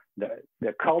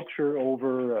the culture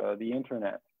over the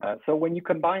internet. So when you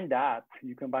combine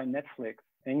Netflix,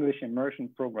 English immersion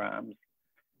programs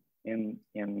in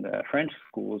the French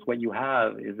schools, what you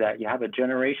have is that you have a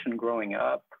generation growing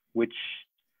up which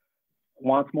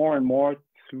wants more and more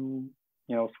to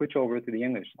switch over to the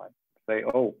English side. Say,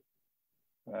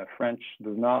 French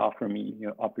does not offer me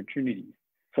opportunities.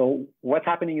 So what's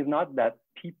happening is not that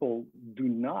people do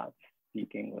not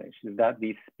speak English, is that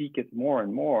they speak it more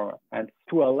and more, and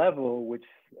to a level which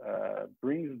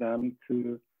brings them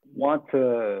to want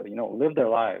to live their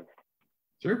lives.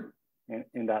 Sure.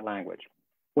 In that language.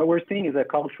 What we're seeing is a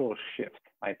cultural shift,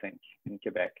 I think, in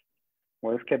Quebec.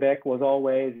 Whereas Quebec was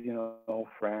always,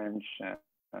 French and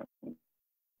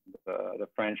the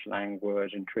French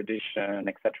language and tradition,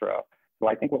 etc. So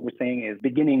I think what we're saying is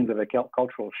beginnings of a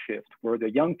cultural shift where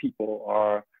the young people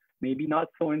are maybe not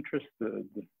so interested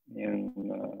in,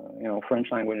 French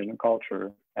language and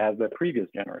culture as the previous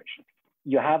generation.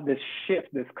 You have this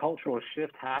shift, this cultural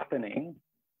shift happening,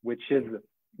 which is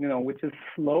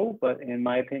slow, but in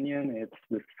my opinion,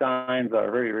 the signs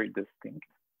are very, very distinct.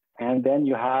 And then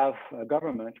you have a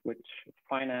government which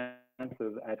finances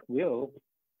finances at will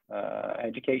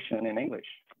education in English.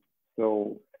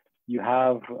 So you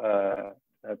have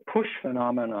a push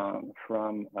phenomenon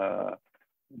from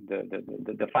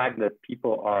the fact that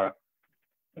people are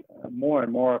more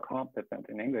and more competent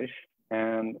in English,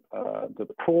 and the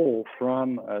pull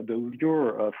from the lure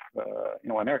of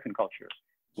American culture,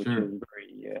 which Sure. is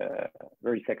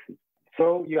very sexy.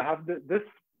 So you have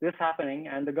this happening,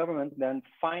 and the government then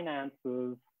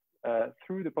finances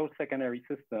through the post-secondary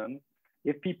system.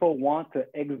 If people want to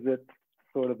exit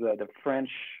sort of the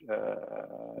French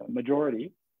majority,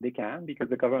 they can, because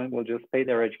the government will just pay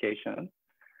their education,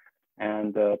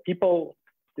 and people,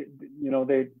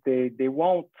 they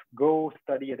won't go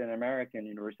study at an American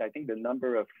university. I think the number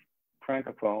of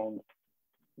francophones,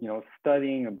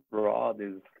 studying abroad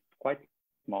is quite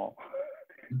small.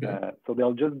 Okay. So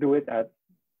they'll just do it at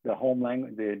the home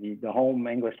language, the home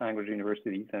English language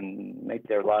universities, and make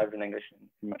their lives in English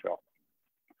in Montreal.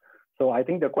 So I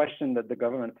think the question that the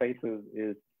government faces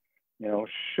is,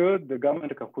 should the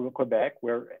government of Quebec,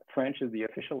 where French is the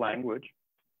official language,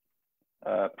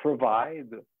 provide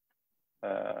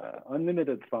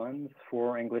unlimited funds for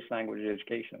English language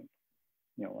education?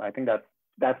 I think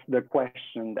that's the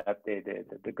question that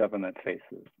the government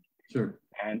faces. Sure.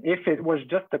 And if it was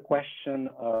just a question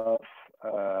of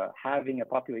having a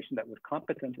population that was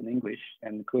competent in English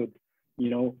and could,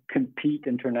 compete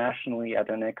internationally at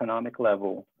an economic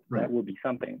level, right, that would be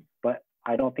something. But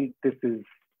I don't think this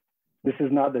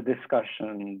is not the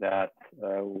discussion that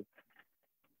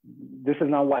this is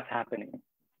not what's happening,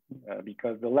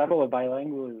 because the level of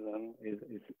bilingualism is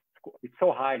it's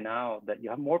so high now that you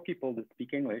have more people that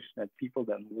speak English than people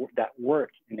that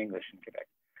work in English in Quebec.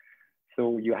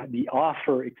 So you have the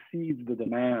offer exceeds the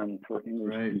demand for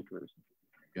English right. speakers.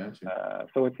 Gotcha.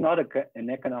 So it's not an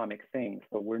economic thing.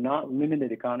 So we're not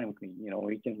limited economically.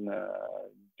 We can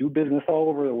do business all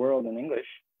over the world in English.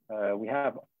 We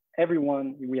have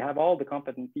everyone. We have all the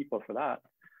competent people for that.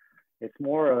 It's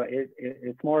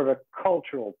more of a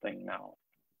cultural thing now.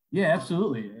 Yeah,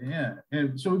 absolutely. Yeah,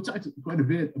 and so we've talked quite a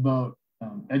bit about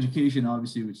education,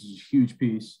 obviously, which is a huge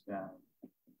piece.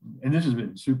 And this has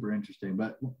been super interesting,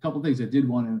 but a couple of things I did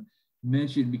want to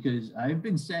mention, because I've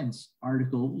been sent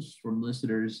articles from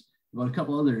listeners about a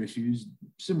couple other issues,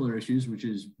 similar issues, which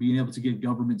is being able to get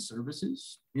government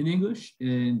services in English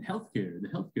and the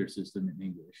healthcare system in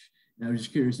English. And I was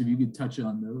just curious if you could touch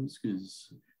on those,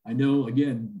 because I know,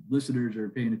 again, listeners are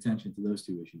paying attention to those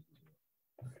two issues.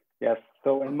 Yes.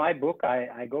 So in my book,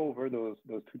 I go over those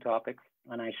two topics,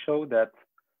 and I show that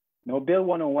Bill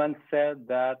 101 said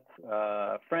that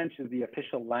French is the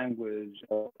official language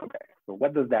of Quebec. So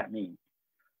what does that mean?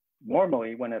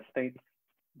 Normally, when a state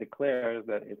declares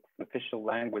that its official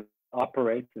language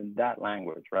operates in that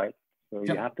language, right? So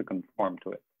you have to conform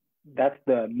to it. That's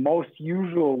the most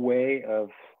usual way of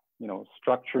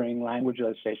structuring language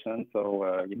legislation.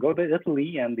 So you go to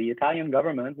Italy, and the Italian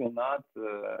government will not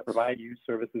provide you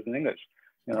services in English.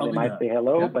 They might say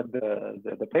hello, but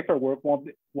the paperwork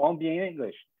won't be in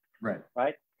English. Right.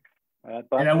 Right.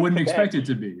 But and I wouldn't expect it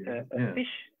to be.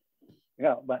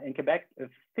 But in Quebec,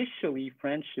 officially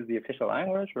French is the official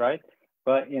language, right?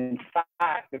 But in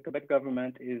fact, the Quebec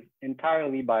government is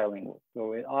entirely bilingual.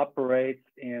 So it operates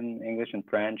in English and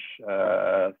French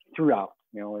throughout.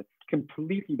 It's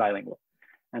completely bilingual.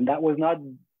 And that was not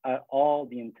at all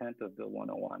the intent of Bill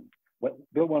 101. What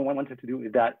Bill 101 wanted to do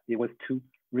is that it was to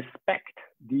respect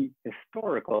the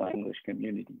historical English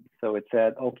community. So it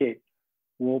said, okay,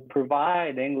 we'll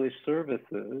provide English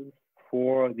services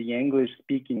for the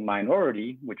English-speaking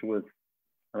minority, which was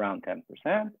around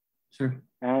 10%. Sure.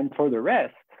 And for the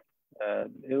rest,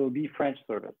 it will be French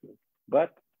services.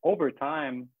 But over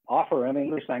time, offer of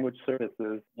English language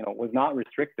services, was not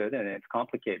restricted, and it's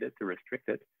complicated to restrict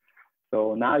it.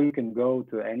 So now you can go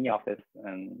to any office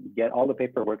and get all the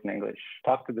paperwork in English,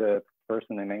 talk to the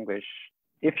person in English.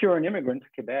 If you're an immigrant to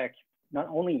Quebec, not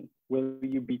only will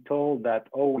you be told that,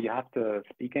 oh, you have to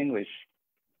speak English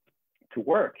to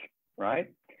work, right?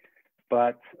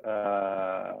 But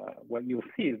what you'll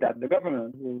see is that the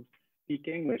government will speak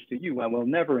English to you and will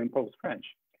never impose French.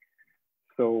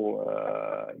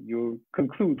 So you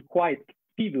conclude quite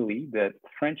speedily that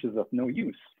French is of no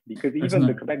use, because even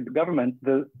the Quebec government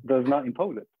does not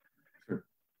impose it. Sure.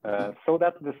 So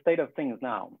that's the state of things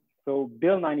now. So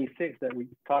Bill 96 that we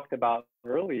talked about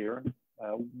earlier,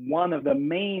 one of the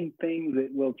main things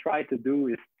it will try to do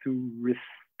is to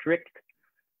restrict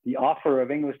the offer of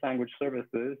English language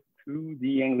services to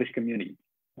the English community.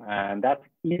 And that's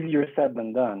easier said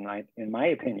than done, in my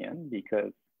opinion,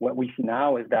 because what we see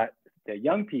now is that the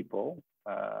young people,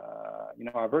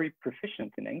 are very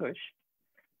proficient in English,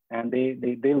 and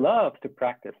they love to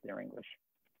practice their English.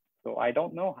 So I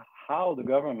don't know how the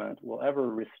government will ever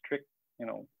restrict,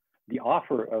 the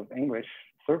offer of English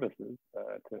services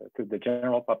to the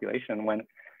general population when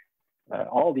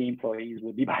all the employees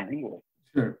will be bilingual.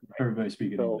 Sure, everybody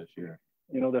speaking English here.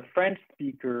 The French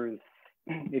speakers,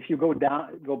 if you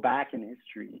go back in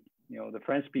history, the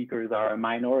French speakers are a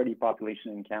minority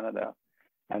population in Canada,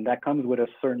 and that comes with a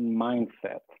certain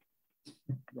mindset,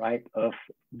 right, of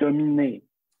dominer.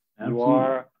 Absolutely. You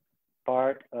are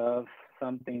part of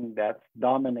something that's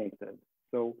dominated.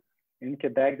 So in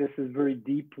Quebec, this is very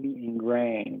deeply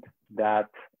ingrained that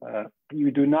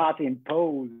you do not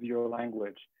impose your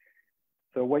language.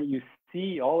 So what you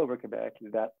see all over Quebec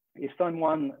is that if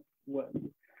someone,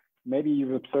 maybe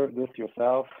you've observed this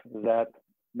yourself, that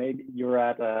maybe you're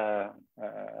at a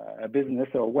business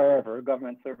or wherever,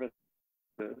 government services,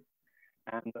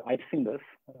 and I've seen this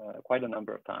quite a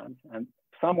number of times, and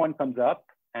someone comes up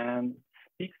and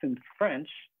speaks in French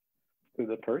to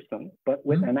the person, but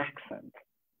with an accent.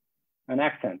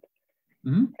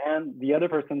 Mm-hmm. And the other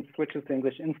person switches to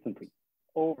English instantly,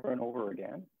 over and over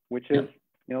again, which is,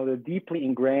 the deeply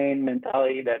ingrained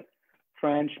mentality that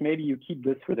French, maybe you keep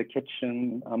this for the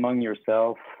kitchen among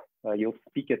yourself. You'll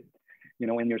speak it,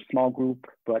 in your small group,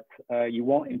 but you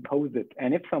won't impose it.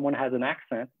 And if someone has an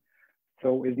accent,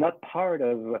 so is not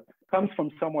comes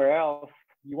from somewhere else,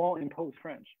 you won't impose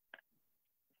French.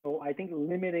 So I think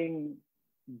limiting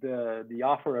the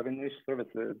offer of English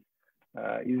services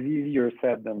is easier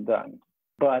said than done.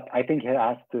 But I think it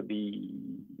has to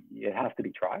be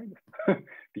tried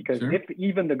because sure. If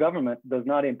even the government does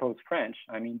not impose French,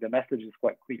 the message is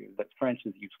quite clear that French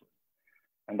is useless.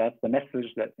 And that's the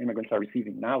message that immigrants are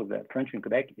receiving now, is that French in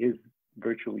Quebec is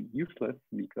virtually useless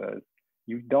because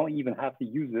you don't even have to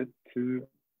use it to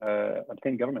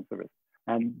obtain government service.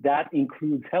 And that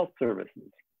includes health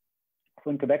services. So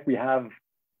in Quebec, we have,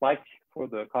 like for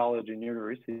the college and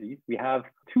universities, we have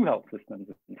two health systems,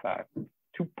 in fact.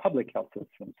 Two public health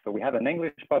systems. So we have an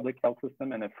English public health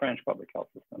system and a French public health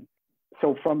system.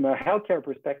 So from a healthcare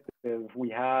perspective, we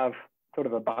have sort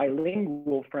of a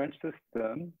bilingual French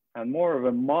system and more of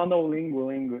a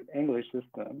monolingual English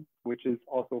system, which is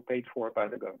also paid for by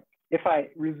the government. If I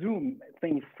resume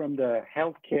things from the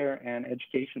healthcare and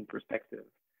education perspective,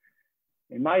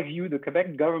 in my view, the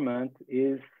Quebec government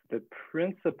is the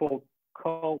principal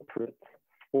culprit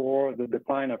for the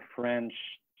decline of French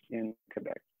in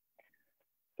Quebec.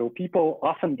 So people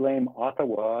often blame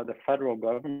Ottawa, the federal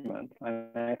government, and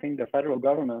I think the federal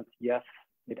government, yes,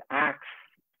 it acts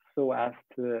so as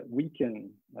to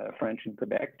weaken French in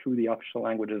Quebec through the official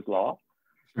languages law.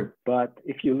 Sure. But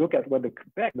if you look at what the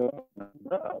Quebec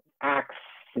government acts,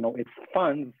 it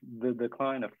funds the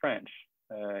decline of French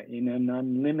in an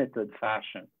unlimited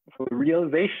fashion. So the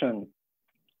realization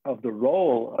of the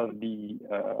role of the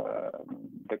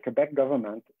Quebec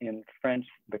government in French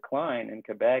decline in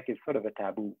Quebec is sort of a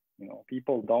taboo.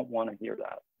 People don't want to hear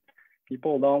that.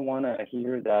 People don't want to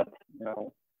hear that,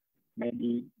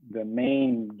 maybe the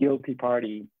main guilty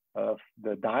party of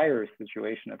the dire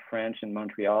situation of French in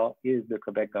Montreal is the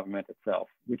Quebec government itself,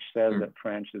 which says that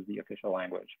French is the official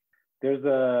language. There's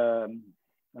a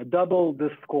double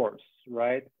discourse,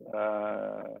 right?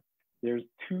 There's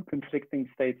two conflicting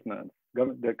statements.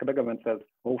 The Quebec government says,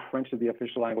 French is the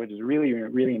official language, is really,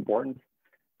 really important.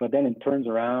 But then it turns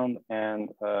around and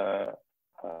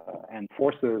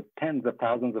forces tens of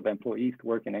thousands of employees to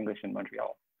work in English in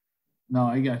Montreal. No,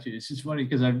 I got you. It's just funny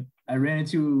because I ran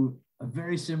into a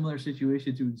very similar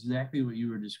situation to exactly what you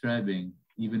were describing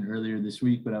even earlier this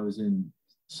week, but I was in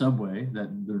Subway,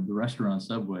 the restaurant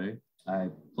Subway. I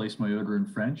placed my order in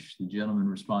French. The gentleman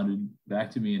responded back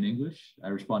to me in English. I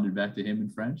responded back to him in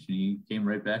French, and he came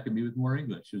right back at me with more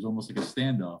English. It was almost like a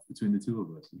standoff between the two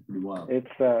of us. It's pretty wild.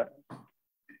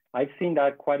 I've seen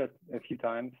that quite a few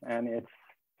times, and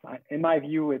in my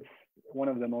view, it's one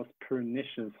of the most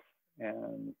pernicious,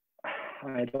 and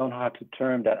I don't know how to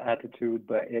term that attitude,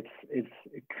 but it's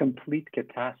a complete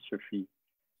catastrophe.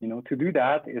 To do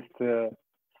that is to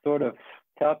sort of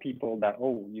tell people that,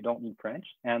 you don't need French,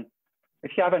 and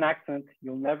if you have an accent,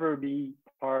 you'll never be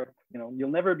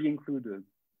you'll never be included.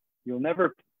 You'll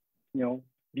never,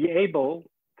 be able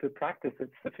to practice it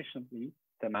sufficiently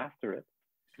to master it.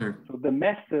 Sure. So the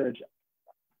message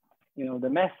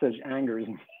angers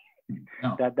me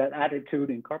that attitude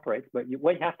incorporates, but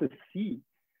what you have to see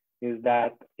is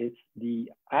that it's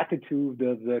the attitude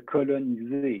of the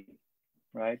colonisé,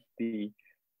 right?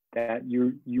 That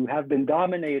you have been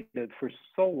dominated for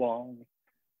so long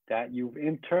that you've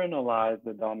internalized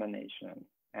the domination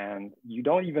and you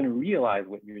don't even realize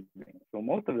what you're doing. So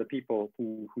most of the people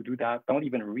who do that don't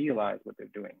even realize what they're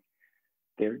doing.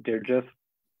 they're just,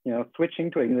 you know,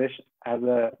 switching to English as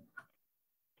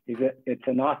it's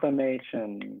an automated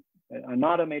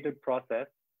process.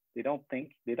 They don't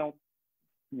think, they don't,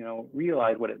 you know,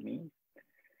 realize what it means.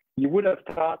 You would have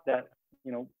thought that,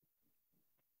 you know,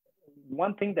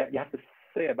 one thing that you have to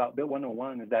say about Bill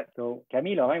 101 is that, so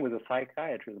Camille Lorrain was a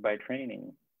psychiatrist by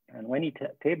training. And when he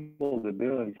tabled the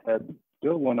bill, he said,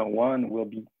 Bill 101 will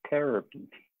be therapy.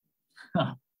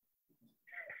 Huh.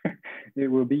 It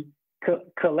will be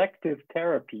collective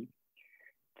therapy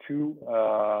to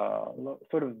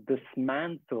sort of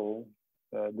dismantle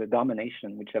the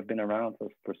domination which have been around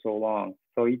us for so long.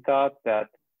 So he thought that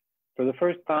for the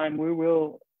first time, we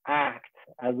will act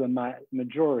as a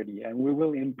majority and we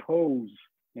will impose,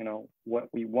 you know, what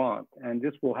we want. And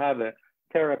this will have a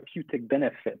therapeutic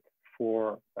benefit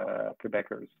for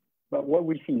Quebecers. But what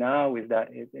we see now is that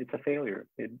it's a failure.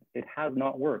 It has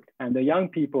not worked. And the young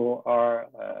people are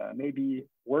maybe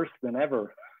worse than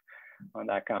ever on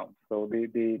that count. So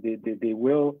they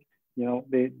will, you know,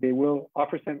 they will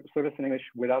offer service in English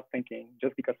without thinking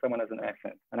just because someone has an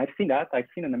accent. And I've seen that. I've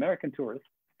seen an American tourist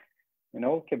in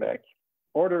Old Quebec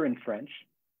order in French.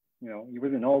 You know, he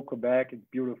was in Old Quebec. It's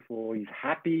beautiful. He's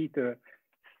happy to,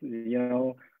 you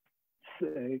know,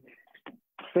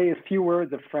 say a few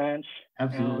words of French.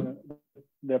 Absolutely.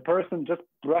 The person just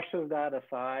brushes that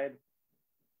aside,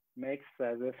 makes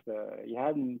as if he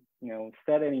hadn't, you know,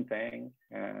 said anything,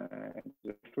 and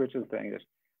just switches to English.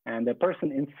 And the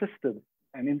person insisted.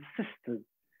 And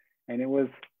it was,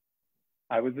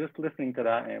 I was just listening to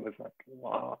that and it was like,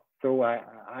 wow. So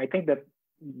I think that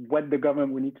what the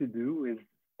government would need to do is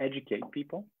educate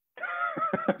people.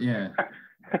 Yeah.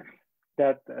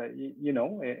 That, you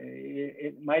know,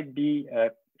 it might be a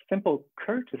simple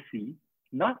courtesy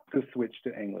not to switch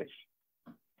to English,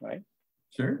 right?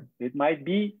 Sure. It might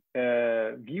be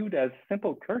viewed as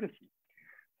simple courtesy.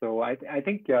 So I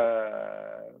think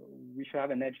we should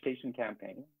have an education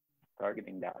campaign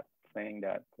targeting that, saying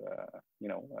that, you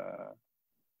know,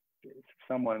 if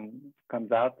someone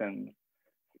comes out and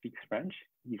speaks French,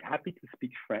 he's happy to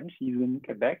speak French. He's in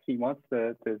Quebec. He wants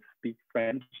to speak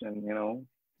French and, you know,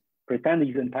 pretend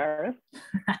he's in Paris.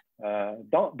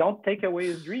 Don't take away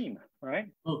his dream,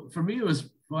 right? Well, for me, it was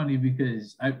funny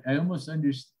because I almost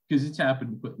understand, because it's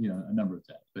happened, you know, a number of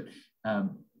times, but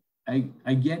I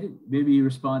get it. Maybe he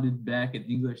responded back in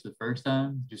English the first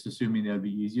time, just assuming that would be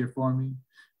easier for me.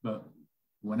 But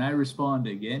when I respond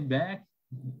again back,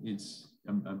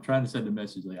 I'm trying to send a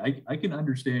message like, I can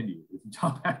understand you. If you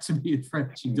talk back to me in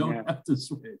French, you don't have to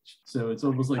switch. So it's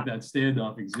almost like that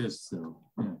standoff exists. So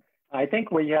yeah. I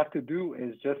think what you have to do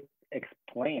is just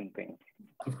explain things.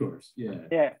 Of course,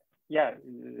 yeah. Yeah.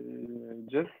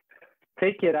 Just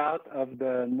take it out of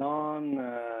the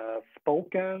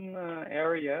non-spoken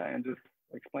area and just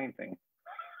explain things.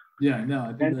 Yeah, no, I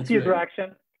think and that's see his right.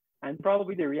 reaction, and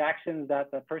probably the reaction is that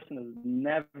the person has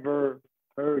never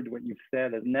heard what you've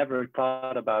said, has never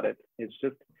thought about it. It's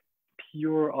just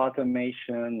pure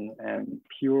automation and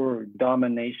pure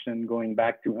domination going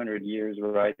back 200 years,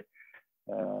 right?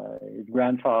 His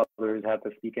grandfathers had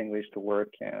to speak English to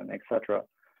work and etc.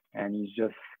 And he's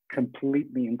just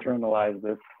completely internalized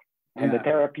this. And the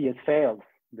therapy has failed.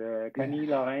 The Camille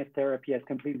Lorrain's therapy has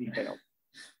completely failed.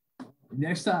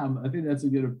 Next time, I think that's a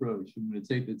good approach. I'm going to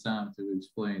take the time to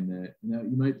explain that. You know,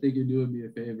 you might think you're doing me a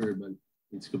favor, but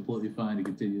it's completely fine to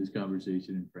continue this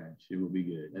conversation in French. It will be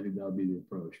good. I think that'll be the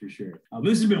approach for sure.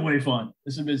 This has been way fun.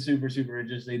 This has been super, super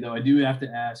interesting, though. I do have to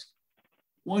ask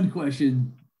one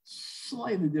question,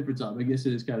 slightly different topic. I guess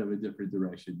it is kind of a different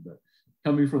direction, but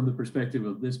coming from the perspective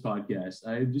of this podcast,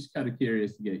 I'm just kind of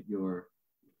curious to get your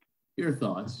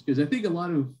thoughts, because I think a lot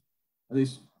of, at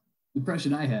least the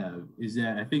impression I have, is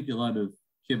that I think a lot of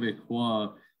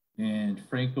Quebecois and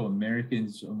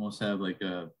Franco-Americans almost have like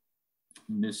a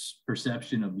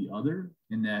misperception of the other,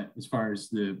 in that as far as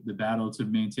the battle to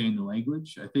maintain the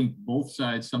language. I think both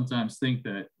sides sometimes think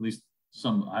that, at least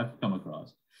some I've come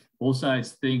across, both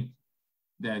sides think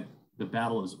that the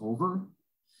battle is over.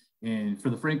 And for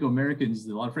the Franco-Americans,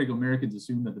 a lot of Franco-Americans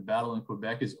assume that the battle in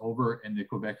Quebec is over and the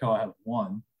Quebecois have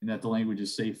won, and that the language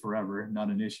is safe forever, not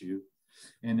an issue.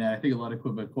 And I think a lot of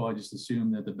Quebecois just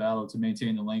assume that the battle to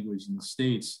maintain the language in the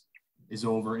States is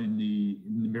over and the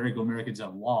Franco-Americans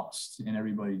have lost, and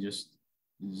everybody just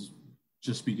is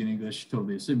just speaking English,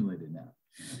 totally assimilated now.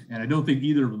 And I don't think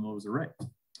either of them those are right.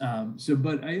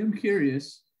 But I am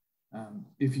curious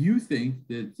if you think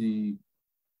that the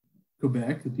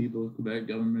Quebec, the people of Quebec,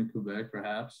 government of Quebec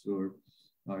perhaps, or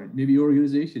maybe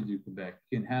organizations in Quebec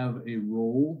can have a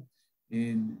role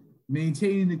in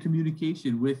maintaining the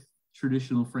communication with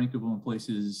traditional Francophone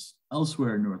places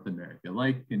elsewhere in North America,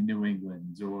 like in New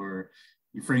England or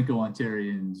your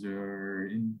Franco-Ontarians or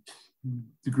in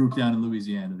the group down in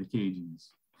Louisiana, the Cajuns?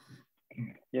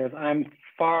 Yes, I'm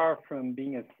far from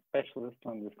being a specialist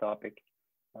on this topic,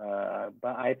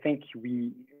 but I think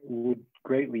we would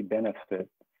greatly benefit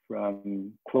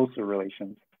from closer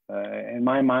relations. In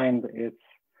my mind, it's,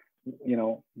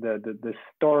 the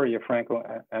story of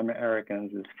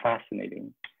Franco-Americans is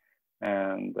fascinating.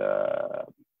 And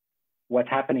what's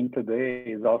happening today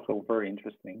is also very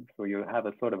interesting. So you have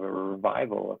a sort of a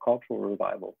revival, a cultural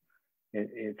revival.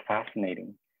 It's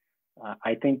fascinating.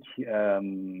 I think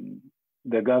the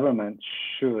Quebec government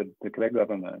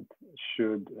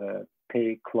should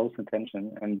pay close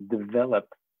attention and develop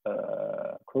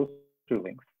closer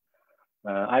links.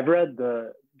 I've read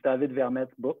David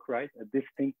Vermette's book, right? A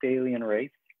Distinct Alien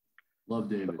Race. Love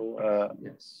David. So,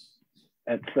 yes.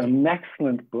 It's an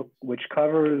excellent book which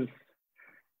covers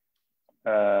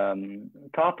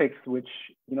topics which,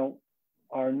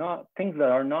 are not things that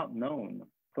are not known.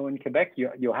 So in Quebec,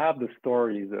 you have the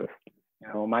stories of,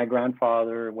 my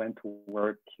grandfather went to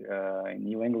work in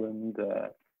New England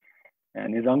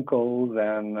and his uncles,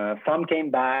 and some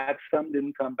came back, some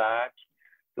didn't come back.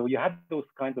 So you have those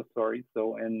kinds of stories.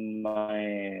 So in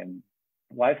my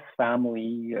wife's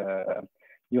family,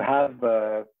 you have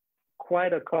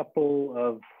quite a couple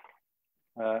of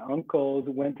uncles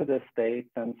who went to the States,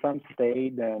 and some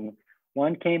stayed, and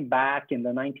one came back in the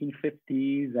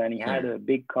 1950s, and he had a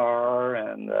big car,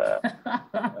 and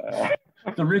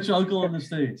the rich uncle in the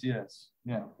States, yes.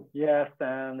 Yeah. Yes,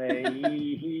 and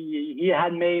he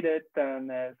had made it, and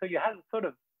so you have sort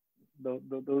of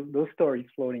those stories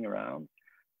floating around,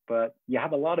 but you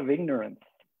have a lot of ignorance.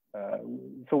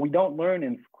 So we don't learn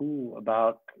in school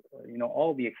about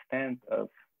all the extent of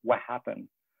what happened.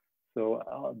 So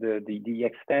the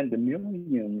extent, the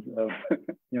millions of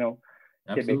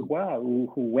Quebecois who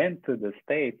went to the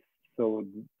States. So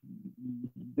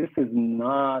this is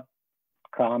not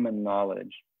common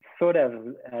knowledge. Sort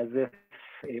of as if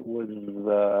it was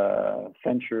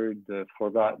censored,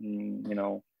 forgotten.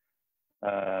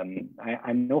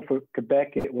 I know for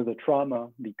Quebec it was a trauma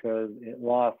because it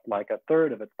lost like a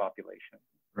third of its population.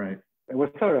 Right. It was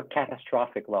sort of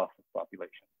catastrophic loss of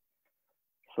population.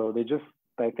 So they just,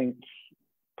 I think,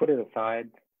 put it aside,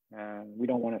 and we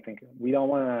don't want to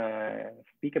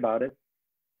speak about it.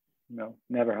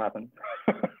 Never happened.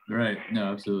 Right.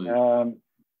 No, absolutely.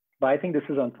 But I think this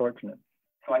is unfortunate.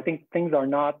 So I think things are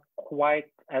not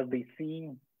quite as they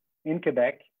seem in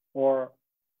Quebec or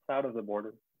south of the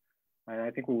border. And I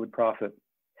think we would profit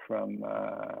from,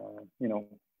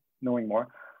 knowing more.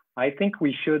 I think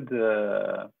we should,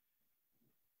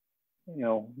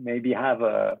 maybe have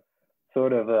a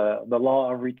sort of the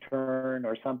law of return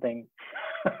or something.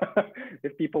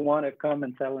 If people want to come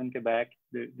and settle in Quebec,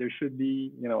 there should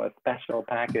be, a special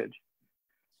package.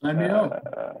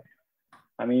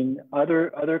 I mean,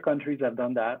 other countries have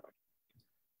done that.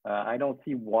 I don't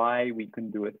see why we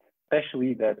couldn't do it,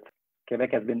 especially that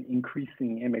Quebec has been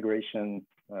increasing immigration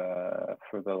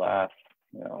for the last,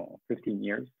 15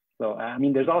 years. So, I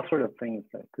mean, there's all sort of things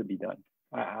that could be done.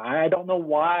 I don't know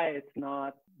why it's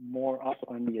not more up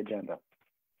on the agenda.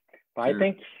 But sure. I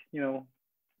think,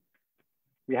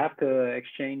 we have to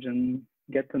exchange and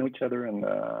get to know each other. And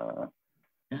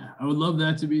yeah, I would love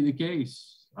that to be the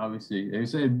case. Obviously, like I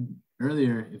said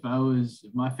earlier, if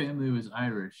my family was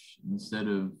Irish instead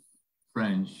of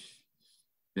French,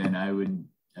 then I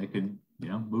could,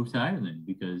 move to Ireland,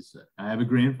 because I have a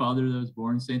grandfather that was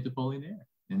born Saint Apollinaire,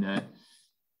 and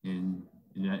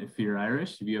if you're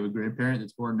Irish, if you have a grandparent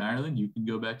that's born in Ireland, you can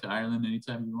go back to Ireland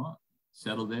anytime you want,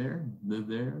 settle there, live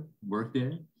there, work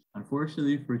there.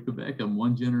 Unfortunately for Quebec, I'm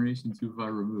one generation too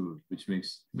far removed, which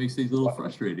makes things a little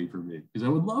frustrating for me, because I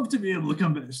would love to be able to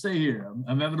come back, stay here.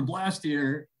 I'm having a blast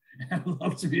here. I'd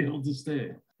love to be able to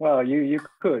stay. Well, you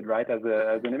could, right, as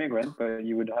an immigrant, but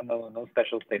you would have no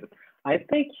special status. I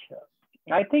think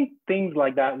things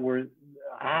like that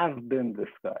have been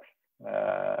discussed,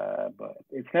 but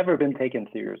it's never been taken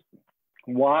seriously.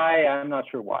 Why? I'm not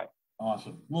sure why.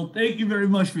 Awesome. Well, thank you very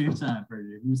much for your time,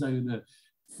 Frédéric. Who's like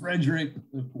Frédéric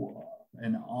Lacroix,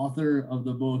 an author of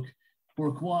the book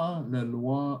Pourquoi la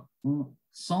loi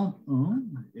 101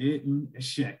 est un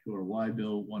échec, or Why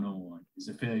Bill 101 is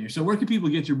a failure. So where can people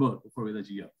get your book before we let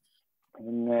you go?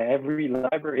 In every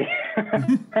library.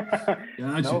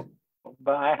 Gotcha. No,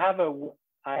 but I have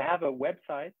a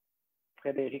website,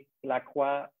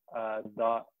 frédériclacroix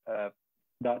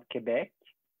 .quebec.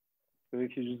 So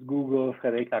if you just Google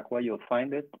Frédéric Lacroix, you'll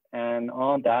find it. And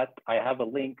on that, I have a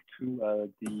link to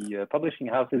the publishing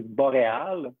houses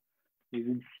Boréal, les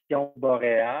éditions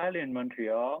Boréal in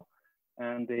Montreal.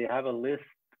 And they have a list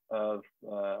of,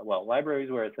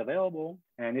 libraries where it's available.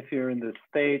 And if you're in the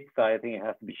States, I think it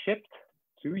has to be shipped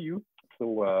to you.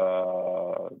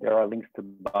 So there are links to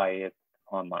buy it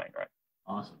online, right?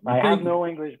 Awesome. I have no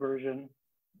English version.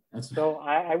 So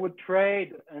I would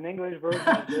trade an English version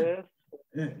of this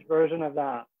version of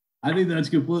that. I think that's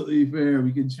completely fair.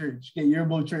 We can get your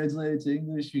book translated to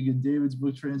English. We get David's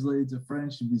book translated to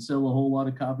French, and we sell a whole lot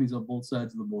of copies on both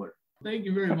sides of the border. Thank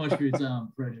you very much for your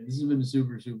time, Frédéric. This has been a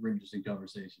super, super interesting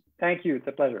conversation. Thank you. It's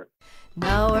a pleasure.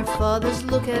 Now our fathers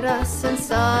look at us and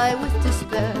sigh with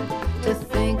despair, to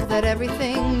think that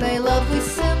everything they love we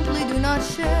simply do not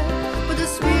share. But the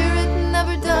spirit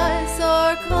never dies,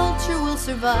 our culture will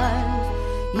survive.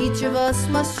 Each of us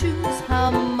must choose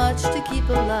how much to keep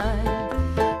alive.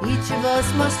 Each of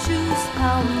us must choose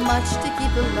how much to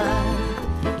keep alive.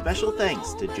 Special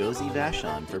thanks to Josie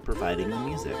Vachon for providing the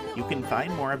music. You can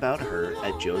find more about her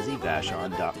at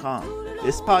josievachon.com.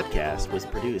 This podcast was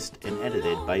produced and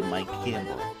edited by Mike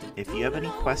Campbell. If you have any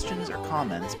questions or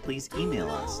comments, please email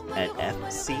us at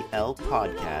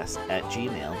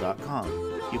fclpodcast@gmail.com.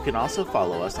 You can also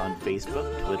follow us on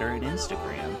Facebook, Twitter, and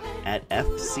Instagram at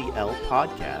FCL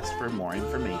Podcast for more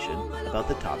information about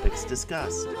the topics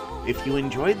discussed. If you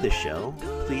enjoyed the show,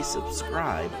 please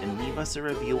subscribe and leave us a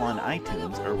review on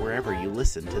iTunes or wherever you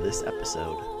listen to this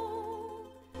episode.